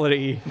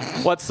quality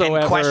whatsoever.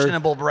 And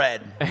questionable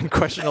bread.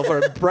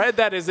 Bread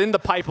that is in the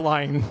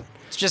pipeline.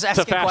 It's just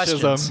asking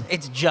questions.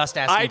 It's just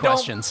asking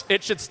questions.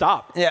 It should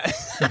stop. Yeah.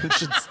 It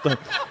should stop.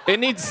 It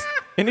needs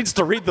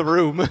to read the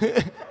room.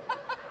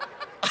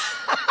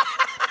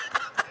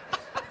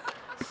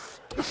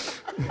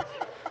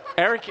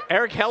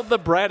 Eric held the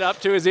bread up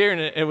to his ear, and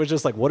it was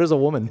just like, what is a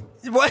woman?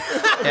 What?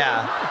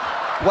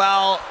 Yeah.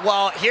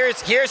 Well,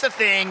 here's the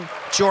thing,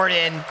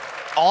 Jordan.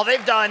 All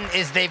they've done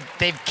is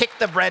they've kicked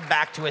the bread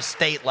back to a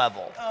state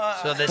level.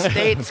 So the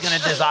state's going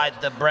to decide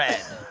the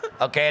bread.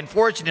 Okay,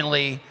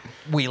 unfortunately,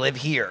 we live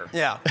here.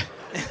 Yeah.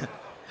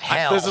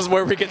 Hell. This is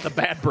where we get the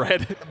bad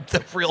bread.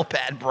 The real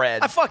bad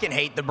bread. I fucking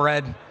hate the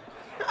bread.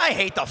 I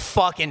hate the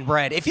fucking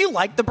bread. If you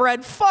like the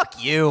bread,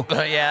 fuck you.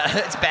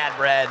 Yeah, it's bad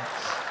bread.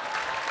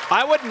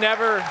 I would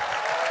never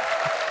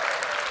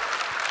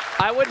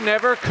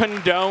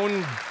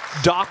condone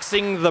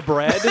doxing the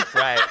bread.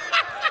 Right.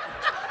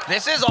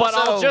 This is also. But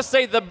I'll just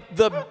say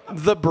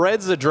the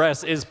bread's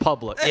address is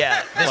public.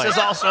 Yeah,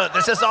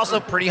 this is also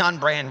pretty on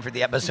brand for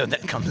the episode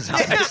that comes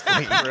out next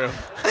week. True.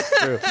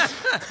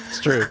 It's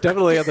true.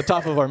 Definitely at the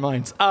top of our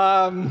minds.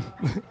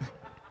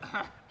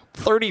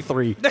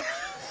 33.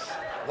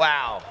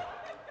 Wow.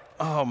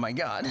 Oh my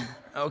God.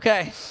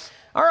 Okay.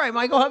 All right,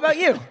 Michael. How about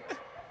you?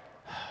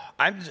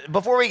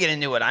 Before we get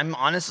into it,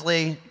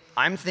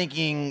 I'm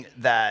thinking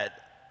that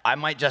I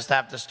might just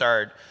have to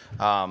start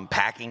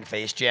packing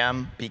Face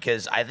Jam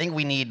because I think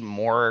we need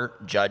more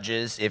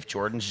judges if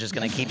Jordan's just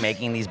going to keep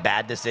making these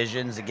bad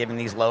decisions and giving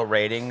these low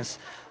ratings.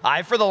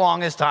 I, for the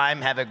longest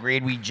time, have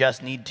agreed we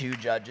just need 2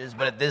 judges,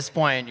 but at this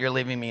point, you're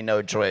leaving me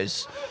no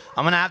choice.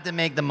 I'm going to have to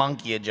make the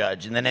monkey a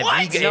judge, and then if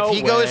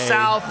he goes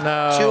south,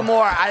 2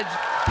 more.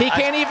 He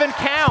can't even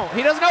count.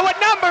 He doesn't know what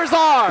numbers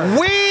are.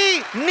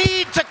 We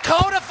need to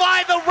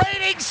codify the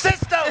rating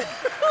system.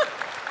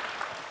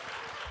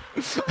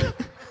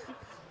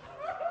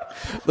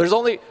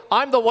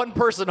 I'm the one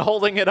person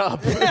holding it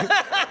up.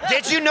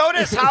 Did you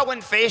notice how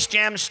when Face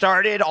Jam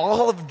started,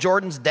 all of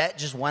Jordan's debt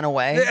just went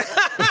away?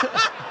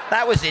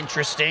 That was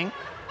interesting.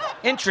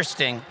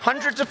 Interesting.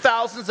 Hundreds of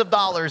thousands of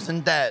dollars in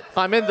debt.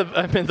 I'm in the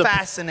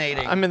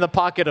fascinating. I'm in the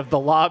pocket of the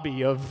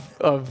lobby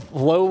of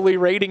lowly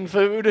rating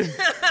food.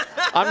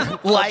 I'm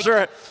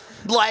sure.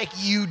 Like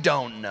you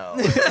don't know.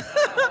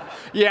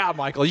 Yeah,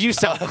 Michael, you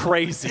sound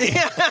crazy.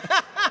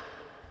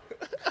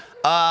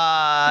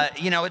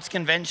 It's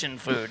convention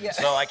food,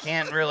 so I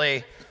can't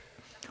really.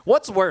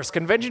 What's worse,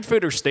 convention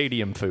food or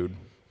stadium food?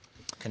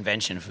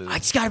 Convention food.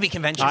 It's got to be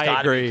convention food. I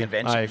agree.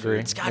 Convention food.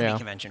 It's got to be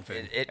convention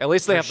food. At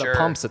least they have the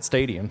pumps at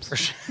stadiums.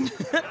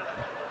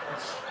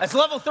 That's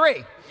level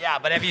 3. Yeah,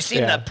 but have you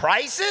seen the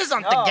prices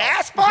on the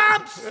gas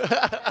pumps?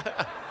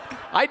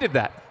 I did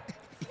that.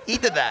 He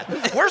did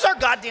that. Where's our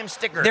goddamn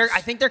stickers?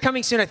 I think they're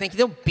coming soon. I think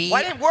they'll be.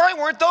 Why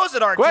weren't those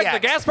at RTX? Quick, the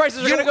gas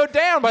prices are going to go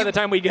down by the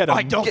time we get them.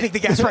 I don't think the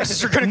gas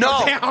prices are going to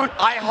go down.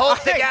 I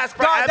hope the gas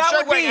prices.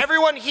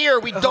 Everyone here,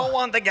 we don't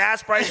want the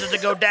gas prices to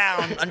go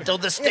down until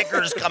the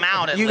stickers come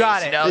out. At you least,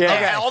 got it.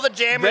 Okay. All the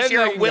jammers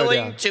here are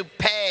willing to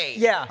pay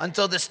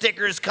until the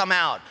stickers come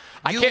out.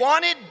 You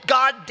wanted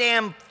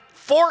goddamn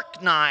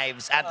fork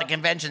knives at the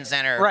convention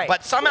center,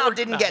 but somehow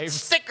didn't get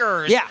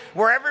stickers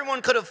where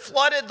everyone could have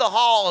flooded the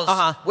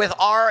halls with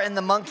R and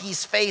the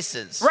monkeys'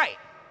 faces. Right.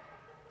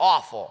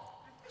 Awful.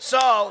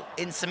 So,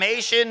 in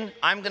summation,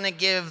 I'm going to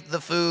give the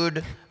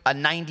food a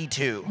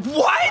 92.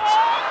 What?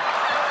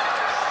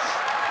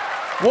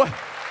 What?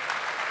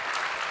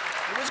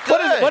 It was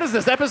good. What is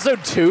this,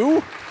 episode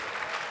 2?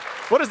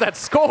 What is that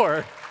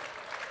score?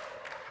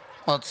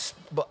 Well, it's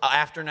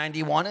after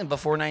 91 and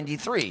before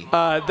 93.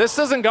 This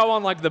doesn't go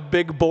on like the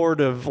big board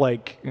of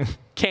like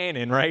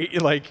canon, right?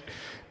 Like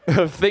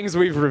of things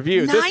we've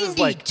reviewed.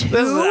 92?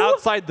 This is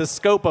outside the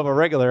scope of a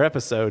regular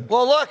episode.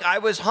 Well, look, I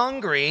was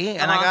hungry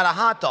and I got a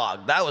hot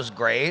dog. That was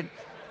great.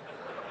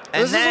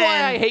 And this is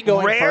why I hate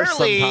going first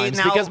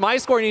sometimes because my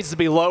score needs to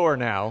be lower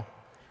now.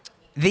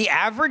 The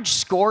average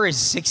score is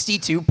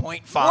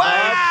 62.5.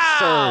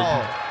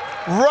 Wow! Absurd.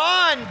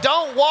 Run,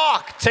 don't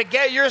walk to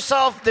get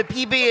yourself the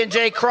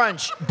PB&J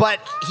Crunch. But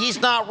he's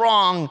not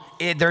wrong.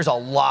 There's a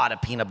lot of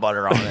peanut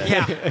butter on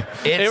it.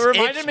 It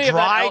reminded me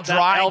dry, of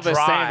that Elvis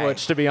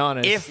sandwich, to be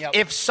honest.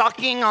 If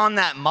sucking on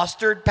that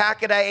mustard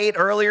packet I ate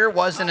earlier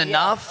wasn't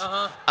enough,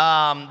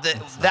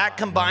 that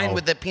combined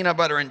with the peanut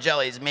butter and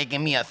jelly is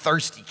making me a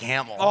thirsty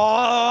camel.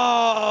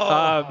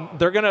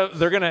 They're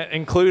gonna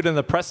include in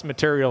the press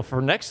material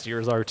for next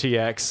year's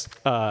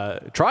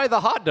RTX. Try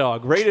the hot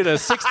dog, rated a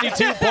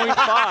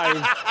 62.5.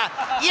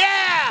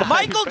 Yeah!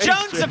 Michael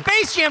Jones of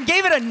Face Jam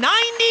gave it a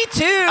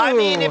 92. I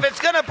mean, if it's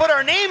gonna put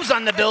our names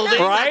on the building,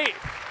 right?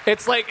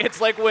 It's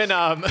like when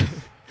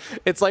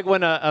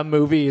a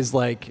movie is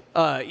like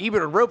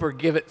Ebert and Roper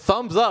give it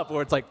thumbs up,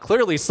 or it's like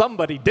clearly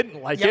somebody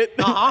didn't like it.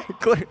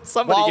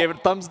 Somebody gave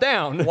it thumbs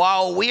down.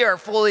 While we are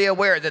fully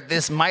aware that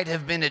this might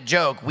have been a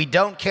joke, we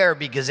don't care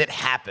because it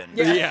happened.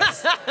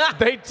 Yes,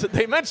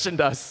 they mentioned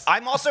us.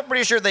 I'm also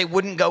pretty sure they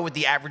wouldn't go with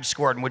the average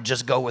score and would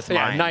just go with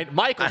mine.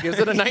 Michael gives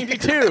it a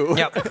 92.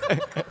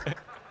 Yep.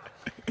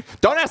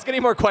 Don't ask any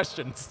more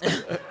questions.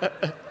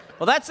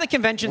 Well, that's the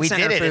convention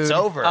center We did it. food. It's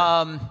over.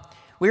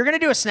 We were going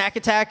to do a snack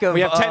attack of...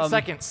 We have 10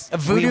 seconds.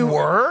 Voodoo, we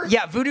were?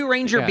 Yeah, Voodoo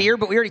Ranger beer,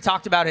 but we already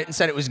talked about it and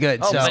said it was good.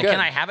 Oh, so. can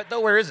I have it,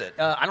 though? Where is it?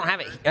 I don't have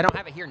it. I don't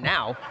have it here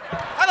now.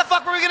 How the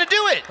fuck were we going to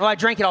do it? Well, I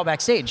drank it all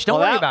backstage. Don't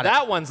worry about it.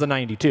 That one's the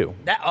 92.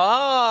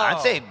 I'd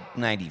say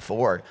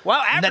 94. Well,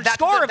 average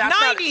score of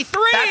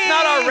 93. That's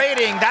not our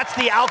rating. That's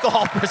the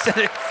alcohol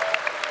percentage.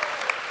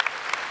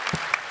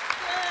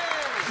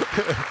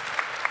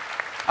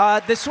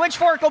 The Switch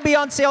Fork will be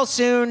on sale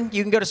soon.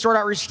 You can go to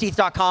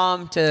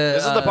store.roosterteeth.com to...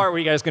 This is the part where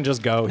you guys can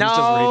just go. No, He's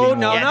just reading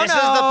no, more. This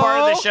is the part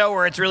of the show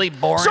where it's really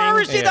boring.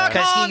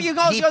 Store.roosterteeth.com. You can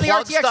also go to the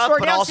RTX store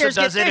downstairs,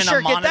 get this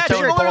shirt, get that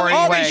shirt. Boring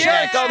way.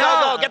 Shirts.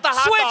 Go. Get the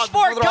hot Switch dog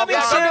Fork before they're all coming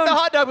gone. soon. Get the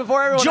hot dog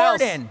before everyone else.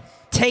 Jordan,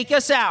 take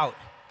us out.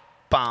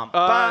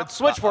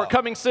 Switchfork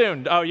coming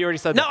soon. Oh, you already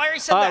said that. No, I already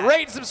said that.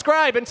 Rate,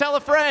 subscribe, and tell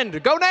a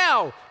friend. Go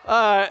now.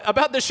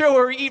 About the show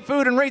where we eat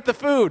food and rate the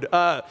food.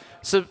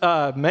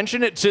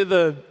 Mention it to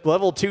the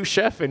level 2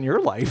 chef in your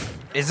life.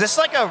 Is this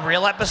like a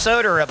real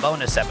episode or a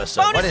bonus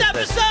episode? Bonus what is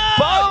episode! This?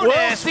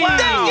 Bonus! We'll see.